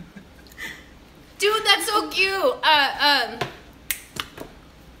 Dude, that's so cute.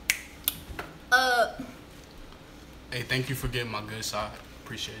 Hey, thank you for getting my good side.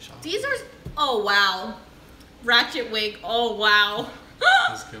 Appreciate y'all. These are, oh wow. Ratchet wig, oh wow.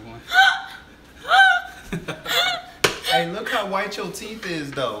 That's a good one. Hey, look how white your teeth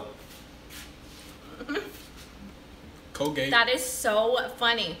is, though. Colgate. That is so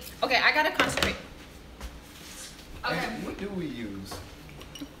funny. Okay, I gotta concentrate. Okay. Hey, what do we use?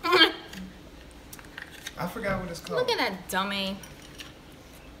 I forgot what it's called. Look at that dummy.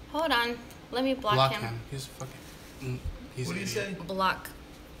 Hold on. Let me block him. He's fucking. He's What an do you idiot. say? Block.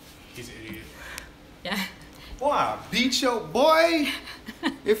 He's an idiot. Yeah. Boy, I beat your boy.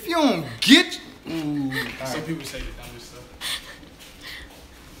 If you don't get. Ooh. Some people say the dumbest stuff.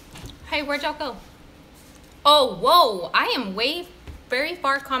 Hey, where'd y'all go? Oh, whoa. I am very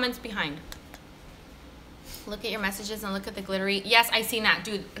far comments behind. Look at your messages and look at the glittery. Yes, I seen that.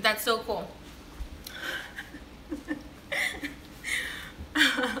 Dude, that's so cool.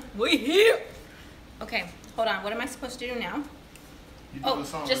 We here. Okay, hold on. What am I supposed to do now? Oh,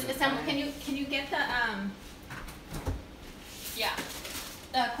 just assemble. Can you get the yeah,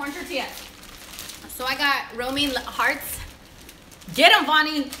 the corn tortilla. So I got roaming hearts. Get them,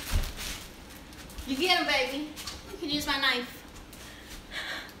 Bonnie. You get them, baby. You can use my knife.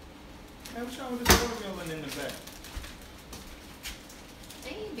 Hey, what's wrong with this watermelon in the back?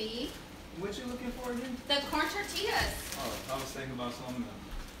 Baby. What you looking for again? The corn tortillas. Oh, I was thinking about something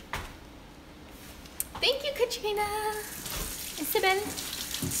else. Thank you, Katrina. Isabel.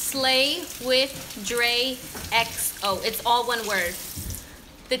 Slay with Dre XO. It's all one word.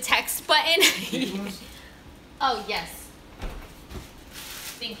 The text button. Oh, yes.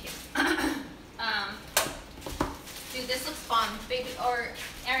 Thank you. Dude, this looks fun. Baby, or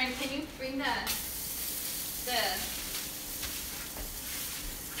Aaron, can you bring the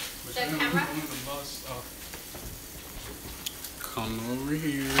camera? Come over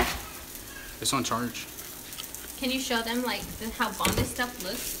here. It's on charge. Can you show them like how bomb this stuff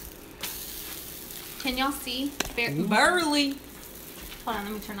looks? Can y'all see? Barely. Hold on,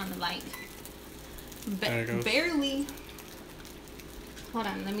 let me turn on the light. There it goes. Barely. Hold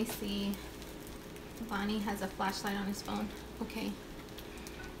on, let me see. Bonnie has a flashlight on his phone. Okay.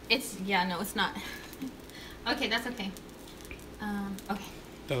 Yeah, no, it's not. Okay, that's okay. Okay.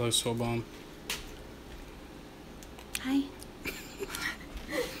 That looks so bomb. Hi.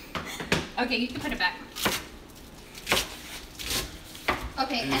 Okay, you can put it back.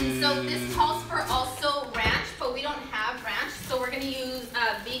 Okay, and so this calls for also ranch, but we don't have ranch, so we're gonna use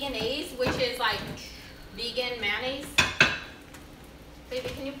veganese, which is like vegan mayonnaise. Baby,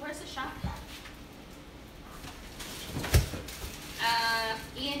 can you pour us a shot?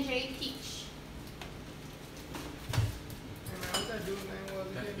 E&J Peach. Hey man, what's that dude's name was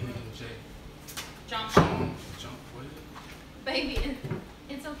That again? J. John. Jump. What is it? Baby,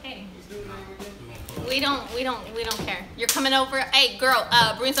 it's okay. What's the dude's name again? We don't care. You're coming over. Hey, girl,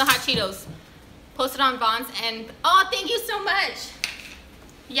 bring some hot Cheetos. Post it on Vaughn's and oh, thank you so much.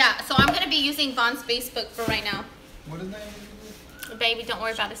 Yeah, so I'm gonna be using Vaughn's Facebook for right now. What his name is? Baby, don't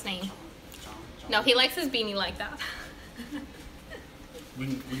worry about his name. John. No, he likes his beanie like that. We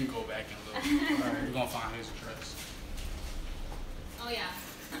can go back and look. Alright, we're gonna find his address. Oh yeah.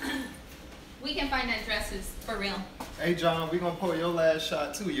 We can find addresses for real. Hey John, we gonna pour your last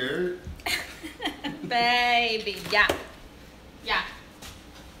shot too, you heard? Baby, yeah. Yeah.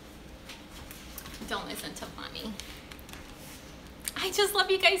 Don't listen to Bonnie. I just love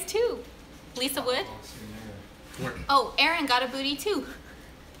you guys too. Lisa Wood. Where? Oh, Aaron got a booty too.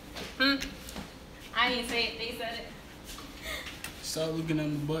 I didn't say it, they said it. Stop looking at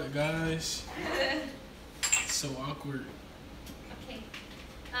my butt, guys. It's so awkward. Okay.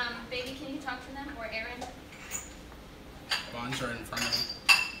 Baby, can you talk to them or Aaron? Bond's right in front of him.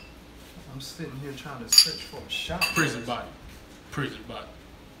 I'm sitting here trying to search for a shot. Prison body. Prison body.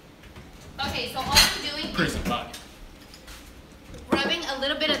 Okay, so all I'm doing is Prison body. rubbing a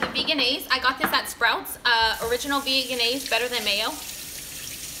little bit of the veganese. I got this at Sprouts. Original veganese, better than mayo.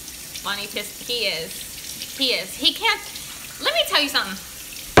 Bonnie pissed. He is. He can't. Let me tell you something.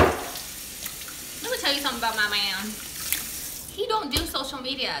 Let me tell you something about my man. He don't do social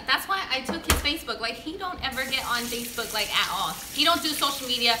media. That's why I took his Facebook. Like, he don't ever get on Facebook, like, at all. He don't do social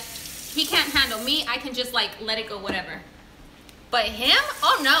media. He can't handle me. I can just, like, let it go, whatever. But him?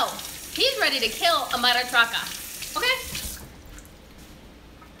 Oh, no. He's ready to kill a maratraca. Okay?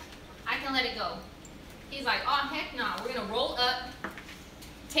 I can let it go. He's like, oh, heck no. We're going to roll up,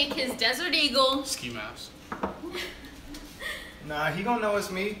 take his Desert Eagle. Ski mask. Nah, he gonna know it's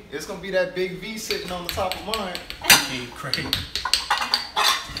me. It's gonna be that big V sitting on the top of mine. Hey, Craig.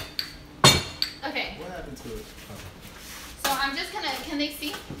 Okay. What happened to it? So I'm just gonna, can they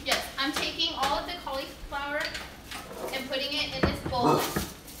see? Yes, I'm taking all of the cauliflower and putting it in this bowl.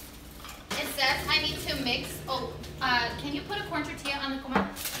 It says I need to mix, can you put a corn tortilla on the comal?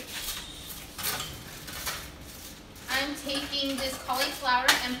 taking this cauliflower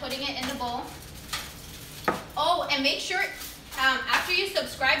and putting it in the bowl. Oh, and make sure after you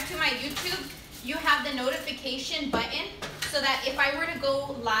subscribe to my YouTube, you have the notification button so that if I were to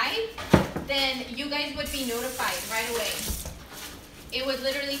go live, then you guys would be notified right away. It would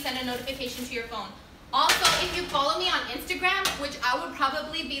literally send a notification to your phone. Also, if you follow me on Instagram, which I would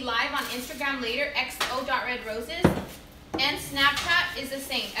probably be live on Instagram later, xo.redroses, and Snapchat is the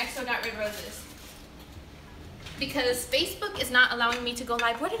same, xo.redroses. Because Facebook is not allowing me to go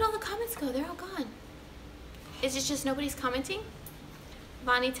live. Where did all the comments go? They're all gone. Is it just nobody's commenting?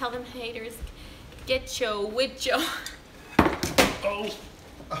 Bonnie, tell them haters, get yo with yo. Oh.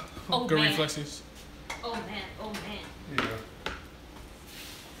 Oh, Good man. reflexes. Oh man, oh man. Yeah.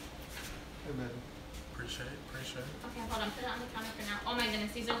 Hey, baby. Appreciate it. Appreciate it. Okay, hold on, put it on the counter for now. Oh my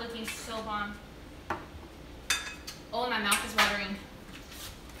goodness, these are looking so bomb. Oh, my mouth is watering.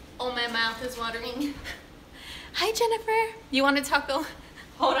 Oh, my mouth is watering. Hi, Jennifer. You want a taco?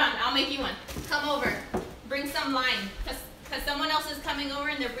 Hold on, I'll make you one. Come over. Bring some lime, cause someone else is coming over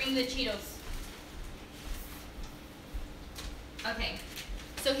and they're bringing the Cheetos. Okay,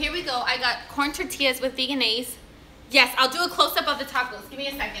 so here we go. I got corn tortillas with veganese. Yes, I'll do a close-up of the tacos. Give me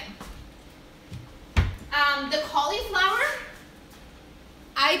a second. The cauliflower,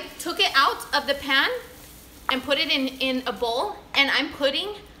 I took it out of the pan and put it in a bowl, and I'm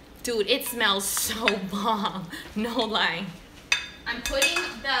putting, dude, it smells so bomb, no lie. I'm putting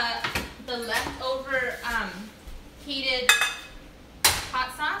the leftover heated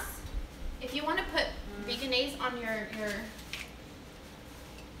hot sauce. If you want to put veganese on your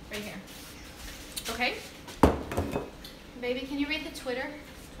right here. Okay? Baby, can you read the Twitter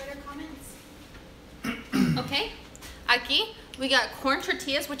comments? Okay? Aquí, we got corn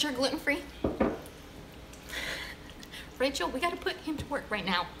tortillas, which are gluten-free. Rachel, we got to put him to work right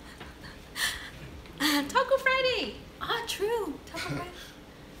now. Taco Friday. Ah, true. Taco Friday.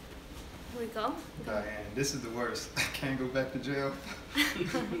 Here we go. Diane, this is the worst. I can't go back to jail. You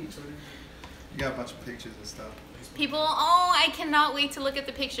got a bunch of pictures and stuff. People, oh, I cannot wait to look at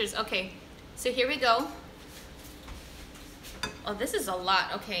the pictures. Okay, so here we go. Oh, this is a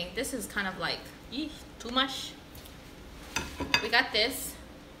lot. Okay, this is kind of like, too much. We got this.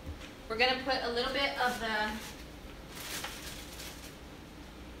 We're gonna put a little bit of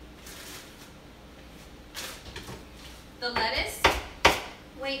the lettuce.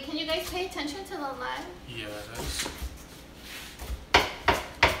 Wait, can you guys pay attention to the live? Yeah, that's.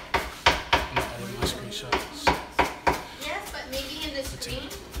 I'm adding my screenshots. Yes, but maybe in the screen.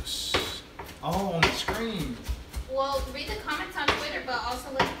 Oh, on the screen. Well, read the comments on Twitter, but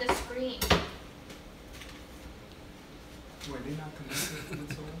also look at the screen. Wait, they not connected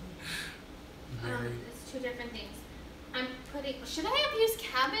whatsoever? It's two different things. I'm putting. Should I have used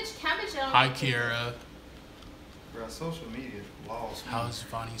cabbage? Cabbage. I don't Hi, like it. Kiara. Bro, social media lost me. How's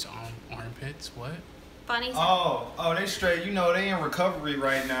Bonnie's armpits? What? Bonnie's. Oh, they straight. You know, they in recovery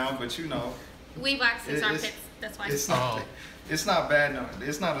right now, but you know. We waxed his armpits. That's why. It's not. It's not bad. No,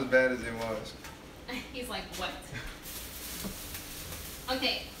 it's not as bad as it was. He's like, what?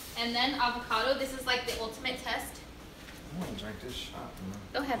 Okay, and then avocado. This is like the ultimate test. I want to drink this shot, man.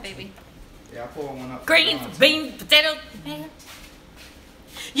 Go ahead, baby. Yeah, I poured one up. Greens, beans, potato. You name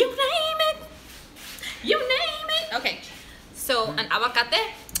it. You name it. Okay, so an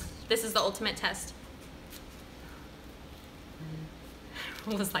aguacate. This is the ultimate test.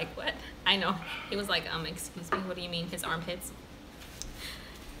 He was like, what? I know. He was like, excuse me, what do you mean? His armpits.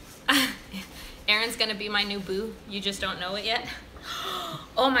 Aaron's gonna be my new boo. You just don't know it yet.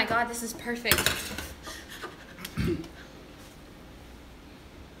 Oh my God, this is perfect.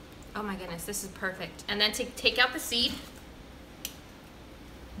 Oh my goodness, this is perfect. And then to take out the seed,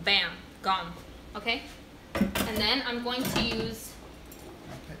 bam, gone. Okay? And then I'm going to use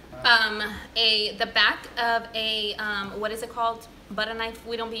the back of a what is it called? Butter knife.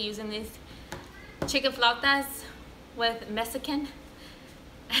 We don't be using these. Chicken flautas with Mexican.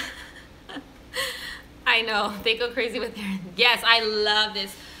 I know, they go crazy with their, yes, I love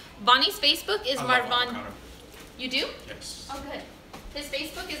this. Bonnie's Facebook is Marvon. You do? Yes. Oh, good. His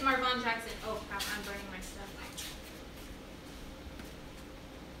Facebook is Marvon Jackson. Oh crap, I'm burning my stuff.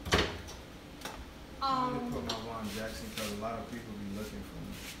 I'm gonna put Marvon Jackson because a lot of people be looking for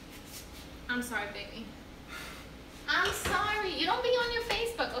me. I'm sorry, baby. I'm sorry. You don't be on your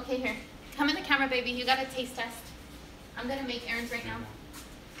Facebook. Okay, here. Come in the camera, baby. You got a taste test. I'm gonna make Aaron's right now.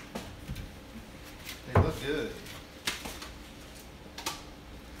 They look good.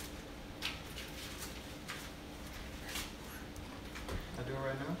 I do it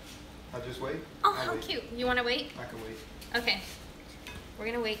right now? I just wait? Oh, how cute. You wanna wait? I can wait. Okay. We're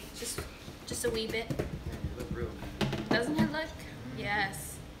gonna wait just a wee bit. Man, you look real good. Doesn't it look?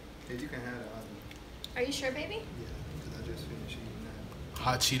 Yes. Yeah, you can have it. Are you sure, baby? Yeah, because I just finished eating that.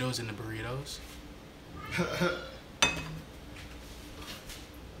 Hot Cheetos and the burritos.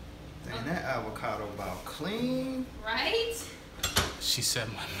 Dang, that avocado about clean. Right? She said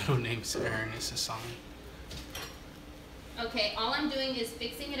my middle name's Aaron. It's a song. Okay, all I'm doing is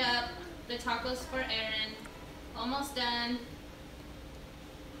fixing it up. The tacos for Aaron. Almost done.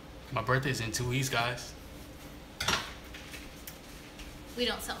 My birthday's in 2 weeks, guys. We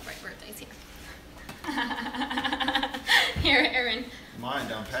don't celebrate birthdays here. Here, Aaron. Mine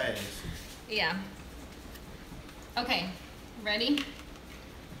done passed. Yeah. Okay, ready?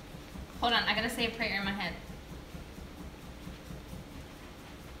 Hold on, I gotta say a prayer in my head.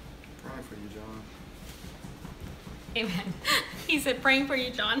 Praying for you, John. Amen. He said, praying for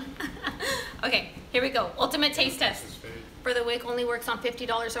you, John. Okay, here we go. Ultimate taste test. For the week only works on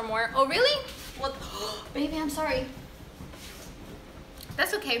 $50 or more. Oh, really? Well, baby, I'm sorry.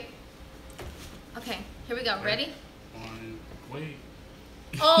 That's okay. Okay, here we go. Ready? Wait.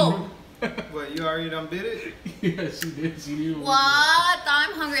 Oh. What, you already done bit it? Yeah, she did. She knew. What?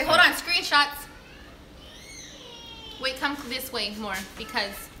 I'm hungry. Hold on, screenshots. Wait, come this way more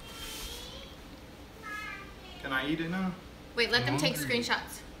because. Can I eat it now? Wait, let them take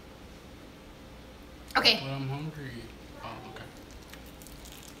screenshots. Okay. Well, I'm hungry. Oh, okay.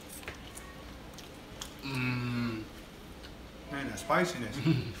 Mmm. Man, that spiciness.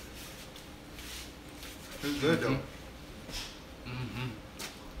 It's good though. Mm-hmm.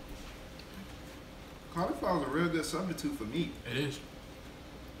 Cauliflower is a real good substitute for meat. It is.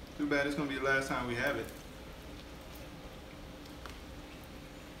 Too bad it's gonna be the last time we have it.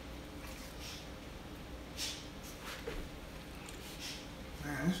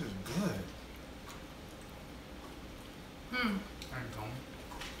 Man, this is good. Hmm. I'm going.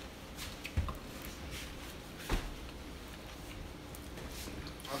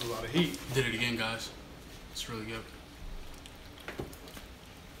 That's a lot of heat. Did it again, guys. It's really good.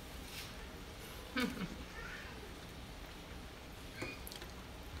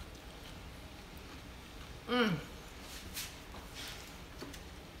 Mm.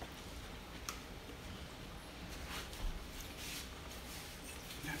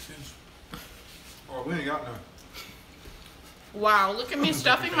 Oh, we ain't got none. Wow, look at me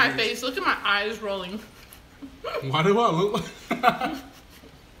stuffing my face. Look at my eyes rolling. Why do I look like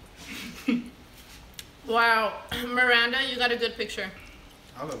Wow. Miranda, you got a good picture.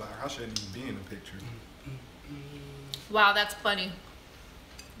 I look like I shouldn't even be in the picture. Wow, that's funny.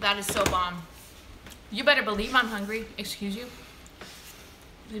 That is so bomb. You better believe I'm hungry. Excuse you.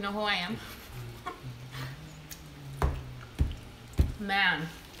 You know who I am? Man.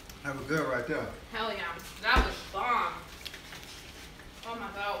 That was good right there. Hell yeah. That was bomb. Oh my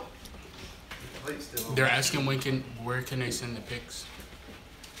god. Plate still on. They're asking where can they send the pics?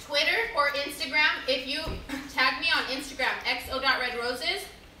 Twitter or Instagram. If you tag me on Instagram, xo.redroses,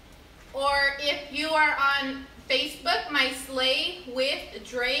 or if you are on Facebook, my Slay with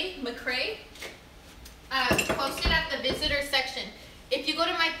Dre McCray, post it at the visitor section. If you go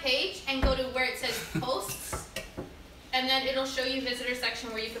to my page and go to where it says posts, and then it'll show you visitor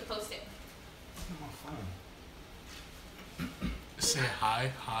section where you can post it. My phone. Say hi.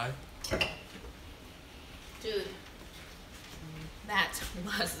 Dude, that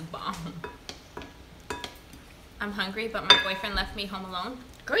was bomb. I'm hungry, but my boyfriend left me home alone.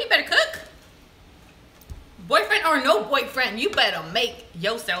 Girl, you better cook. Boyfriend or no boyfriend, you better make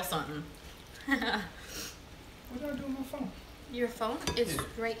yourself something. What did I do with my phone? Your phone is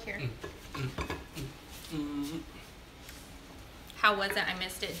right here. How was it? I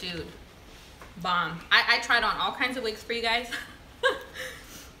missed it, dude. Bomb. I tried on all kinds of wigs for you guys.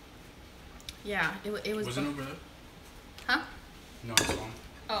 Yeah, it was. Wasn't over there? Huh? No, it's fine.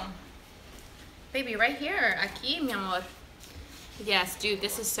 Oh. Baby, right here. Aquí, mi amor. Yes, dude,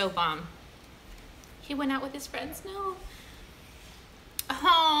 this is so bomb. He went out with his friends? No.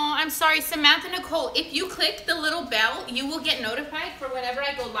 Oh, I'm sorry, Samantha Nicole. If you click the little bell, you will get notified for whenever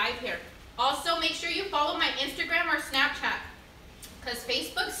I go live here. Also, make sure you follow my Instagram or Snapchat, because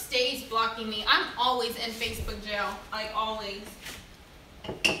Facebook stays blocking me. I'm always in Facebook jail, like always.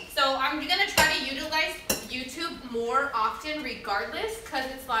 So I'm gonna try to utilize YouTube more often regardless, because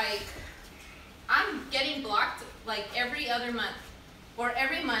it's like, I'm getting blocked like every other month, or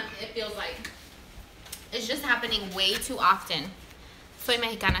every month it feels like. It's just happening way too often. Soy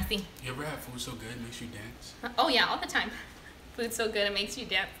mexicana, sí. You ever have food so good it makes you dance? Oh yeah, all the time. Food's so good it makes you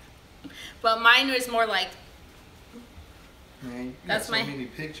dance. But mine was more like, Man, you That's got so my- many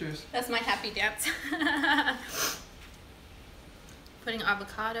pictures. that's my happy dance. Putting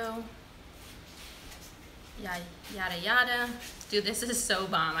avocado. Yeah, yada yada. Dude, this is so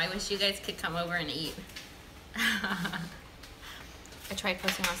bomb. I wish you guys could come over and eat. I tried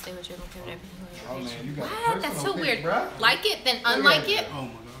posting on Stay with Dre McCray, but everything. Oh man, you got What? That's so weird. Bro. Like it, then unlike it, Oh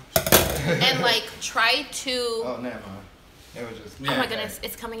my gosh. and like try to. Oh, never mind. It was just. Oh my goodness,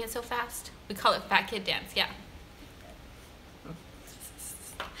 it's coming in so fast. We call it Fat Kid Dance, yeah.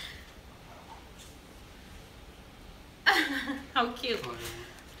 How cute. Oh,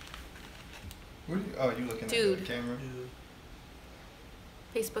 What are you, oh, you looking Dude. at the camera? yeah.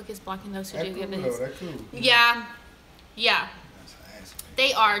 Facebook is blocking those who That do cool give though. it. That cool. Yeah, yeah. That's ass.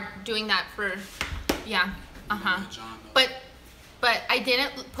 They are doing that for, yeah, John, But I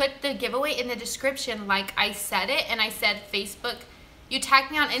didn't put the giveaway in the description like I said it, and I said Facebook. You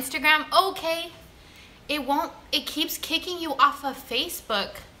tagged me on Instagram, okay. It won't, it keeps kicking you off of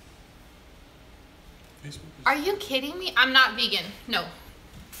Facebook. Facebook is Are you kidding me? I'm not vegan, no.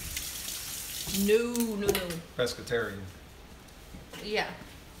 No. Pescatarian. Yeah.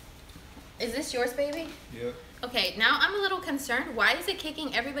 Is this yours, baby? Yep. Okay, now I'm a little concerned. Why is it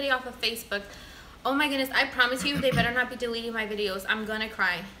kicking everybody off of Facebook? Oh my goodness, I promise you they better not be deleting my videos. I'm gonna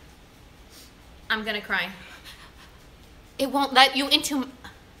cry. I'm gonna cry. It won't let you into...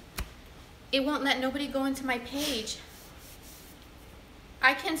 It won't let nobody go into my page.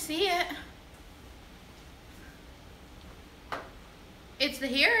 I can see it. It's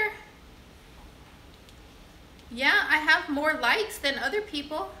here. Yeah, I have more likes than other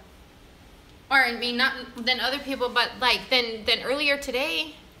people. Or I mean, not than other people, but like than earlier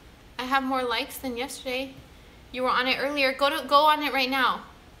today. I have more likes than yesterday. You were on it earlier. Go on it right now.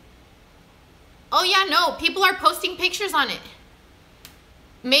 Oh yeah, no, people are posting pictures on it.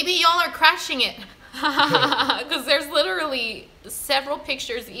 Maybe y'all are crashing it. Because there's literally several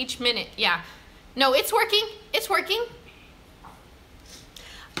pictures each minute. Yeah. No, it's working. It's working.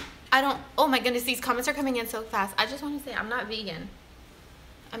 Oh my goodness, these comments are coming in so fast. I just want to say I'm not vegan.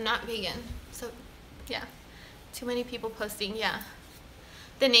 I'm not vegan. So, yeah. Too many people posting, yeah.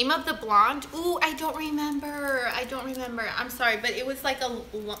 The name of the blonde? Ooh, I don't remember. I'm sorry, but it was like a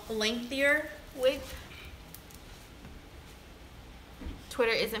lengthier wig.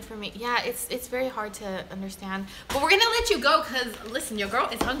 Twitter isn't for me. Yeah, it's very hard to understand. But we're gonna let you go because listen, your girl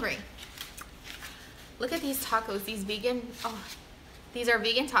is hungry. Look at these tacos. These vegan. Oh, these are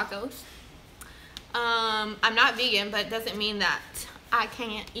vegan tacos. I'm not vegan, but it doesn't mean that I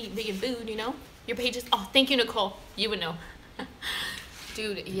can't eat vegan food. You know. Your page is. Oh, thank you, Nicole. You would know.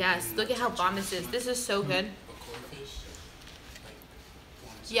 Dude, yes. Look at how bomb this is. This is so good.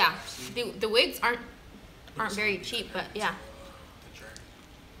 Yeah, the wigs aren't very cheap, but yeah.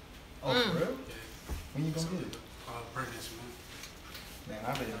 Oh, for real? When you gonna get it? Probably this month. Man,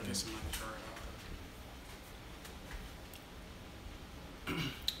 I've been. Get some money for it.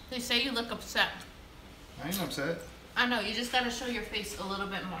 They say you look upset. I ain't upset. I know. You just gotta show your face a little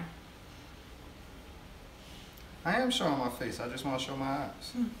bit more. I am showing my face. I just want to show my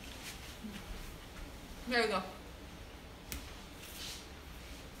eyes. Here we go.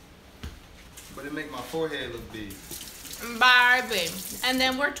 But it make my forehead look big. Barbie. And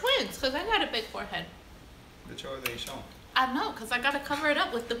then we're twins, because I got a big forehead. But yours ain't showing. I know, because I got to cover it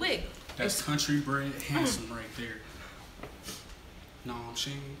up with the wig. That's country bred handsome right there. No, I'm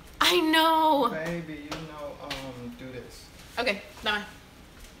saying. I know. Baby, you know, do this. Okay, bye.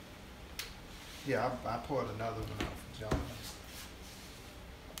 Yeah, I poured another one out for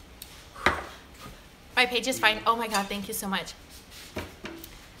John. My page is fine. Oh my God, thank you so much.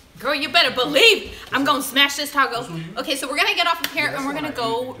 Girl, you better believe I'm going to smash this taco. Okay, so we're going to get off of here and we're going to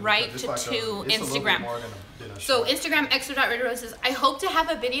go right to Instagram. So Instagram, xo.redroses. I hope to have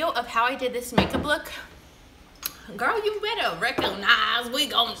a video of how I did this makeup look. Girl, you better recognize we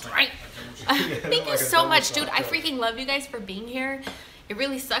gon' drink. Thank you so much, dude. I freaking love you guys for being here. It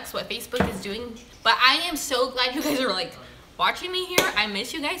really sucks what Facebook is doing, but I am so glad you guys are like watching me here. I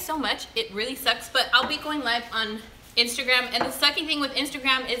miss you guys so much. It really sucks, but I'll be going live on Instagram. And the sucky thing with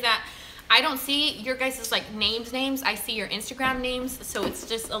Instagram is that I don't see your guys' like names. I see your Instagram names, so it's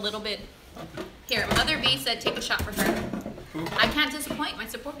just a little bit. Here, Mother B said take a shot for her. I can't disappoint my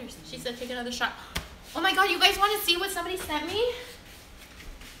supporters. She said take another shot. Oh my God, you guys want to see what somebody sent me?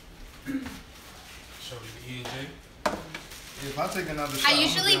 Show me the E&J. If I take another shot, I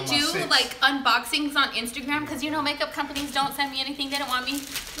usually do like unboxings on Instagram because you know makeup companies don't send me anything they don't want me.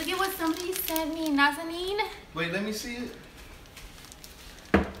 Look at what somebody sent me, Nazanin. Wait, let me see it.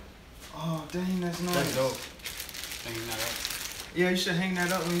 Oh, dang, that's nice. That's dope. Hang that up. Yeah, you should hang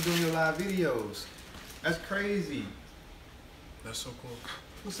that up when you're doing your live videos. That's crazy. That's so cool.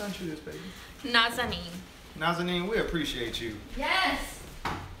 Who sent you this, baby? Nazanin. Nazanin, we appreciate you. Yes.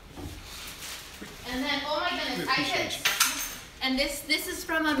 And then, oh my goodness, I hit. And this is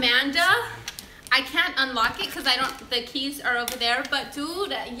from Amanda. I can't unlock it because I don't. The keys are over there. But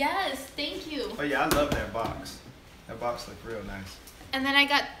dude, yes, thank you. Oh yeah, I love that box. That box looks real nice. And then I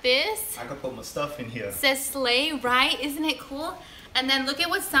got this. I can put my stuff in here. It says Slay, right? Isn't it cool? And then look at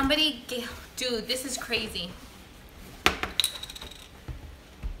what somebody gave. Dude, this is crazy.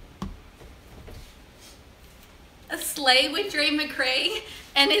 A Slay with Dre McCray,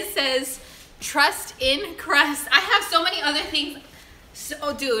 and it says trust in crust. I have so many other things.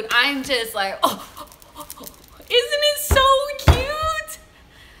 So, dude, I'm just like, isn't it so cute?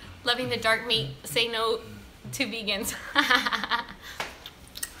 Loving the dark meat. Say no to vegans.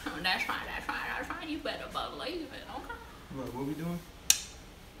 Oh, that's fine. You better believe it, okay? What we doing?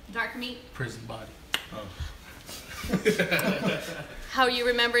 Dark meat. Prison body. Oh. How you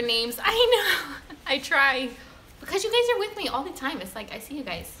remember names? I know. I try. Because you guys are with me all the time. It's like I see you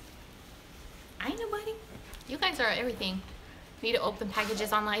guys. I know, buddy. You guys are everything. Need to open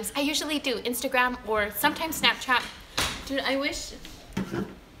packages on lives. I usually do Instagram or sometimes Snapchat. Dude, I wish.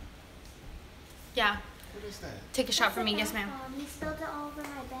 Yeah. What is that? Take a shot for me. Yes, ma'am. He spilled it all over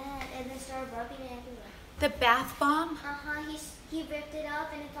my bed and then started rubbing it everywhere. The bath bomb? He ripped it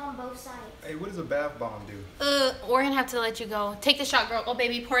up and it's on both sides. Hey, what does a bath bomb do? We're gonna have to let you go. Take the shot, girl. Oh,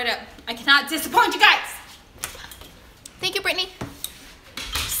 baby, pour it up. I cannot disappoint you guys. Thank you, Brittany.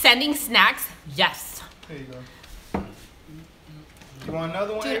 Sending snacks? Yes. There you go. You want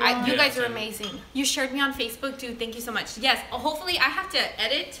another one? Dude, you guys are amazing. You shared me on Facebook, dude. Thank you so much. Yes, hopefully I have to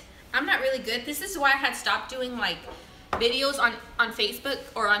edit. I'm not really good. This is why I had stopped doing like videos on Facebook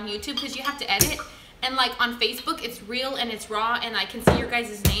or on YouTube because you have to edit. And like on Facebook, it's real and it's raw and I can see your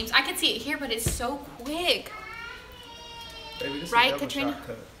guys' names. I can see it here, but it's so quick. Baby, this right, is Katrina?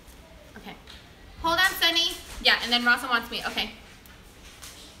 Shortcut. Okay. Hold on, Sunny. Yeah, and then Rosa wants me. Okay.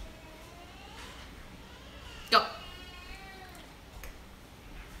 Go.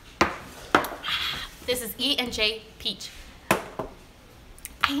 This is E&J Peach.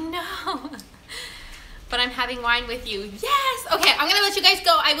 I know. But I'm having wine with you. Yes. Okay, I'm gonna let you guys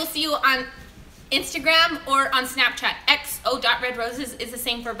go. I will see you on Instagram or on Snapchat. xo.redroses is the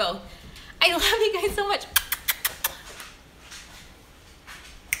same for both. I love you guys so much.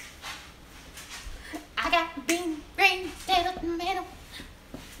 I got bean, green, potato, tomato.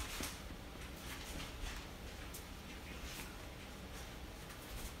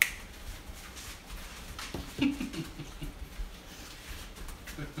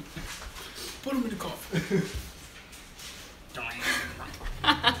 Put him in the coffin.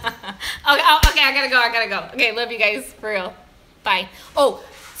 Okay, I gotta go. Okay, love you guys, for real. Bye. Oh,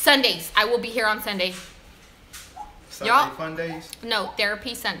 Sundays. I will be here on Sunday. Sunday fun days? No,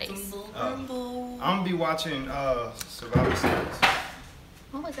 therapy Sundays. I'm gonna be watching Survivor Series.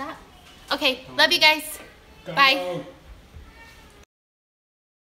 What was that? Okay, love you guys. Bye.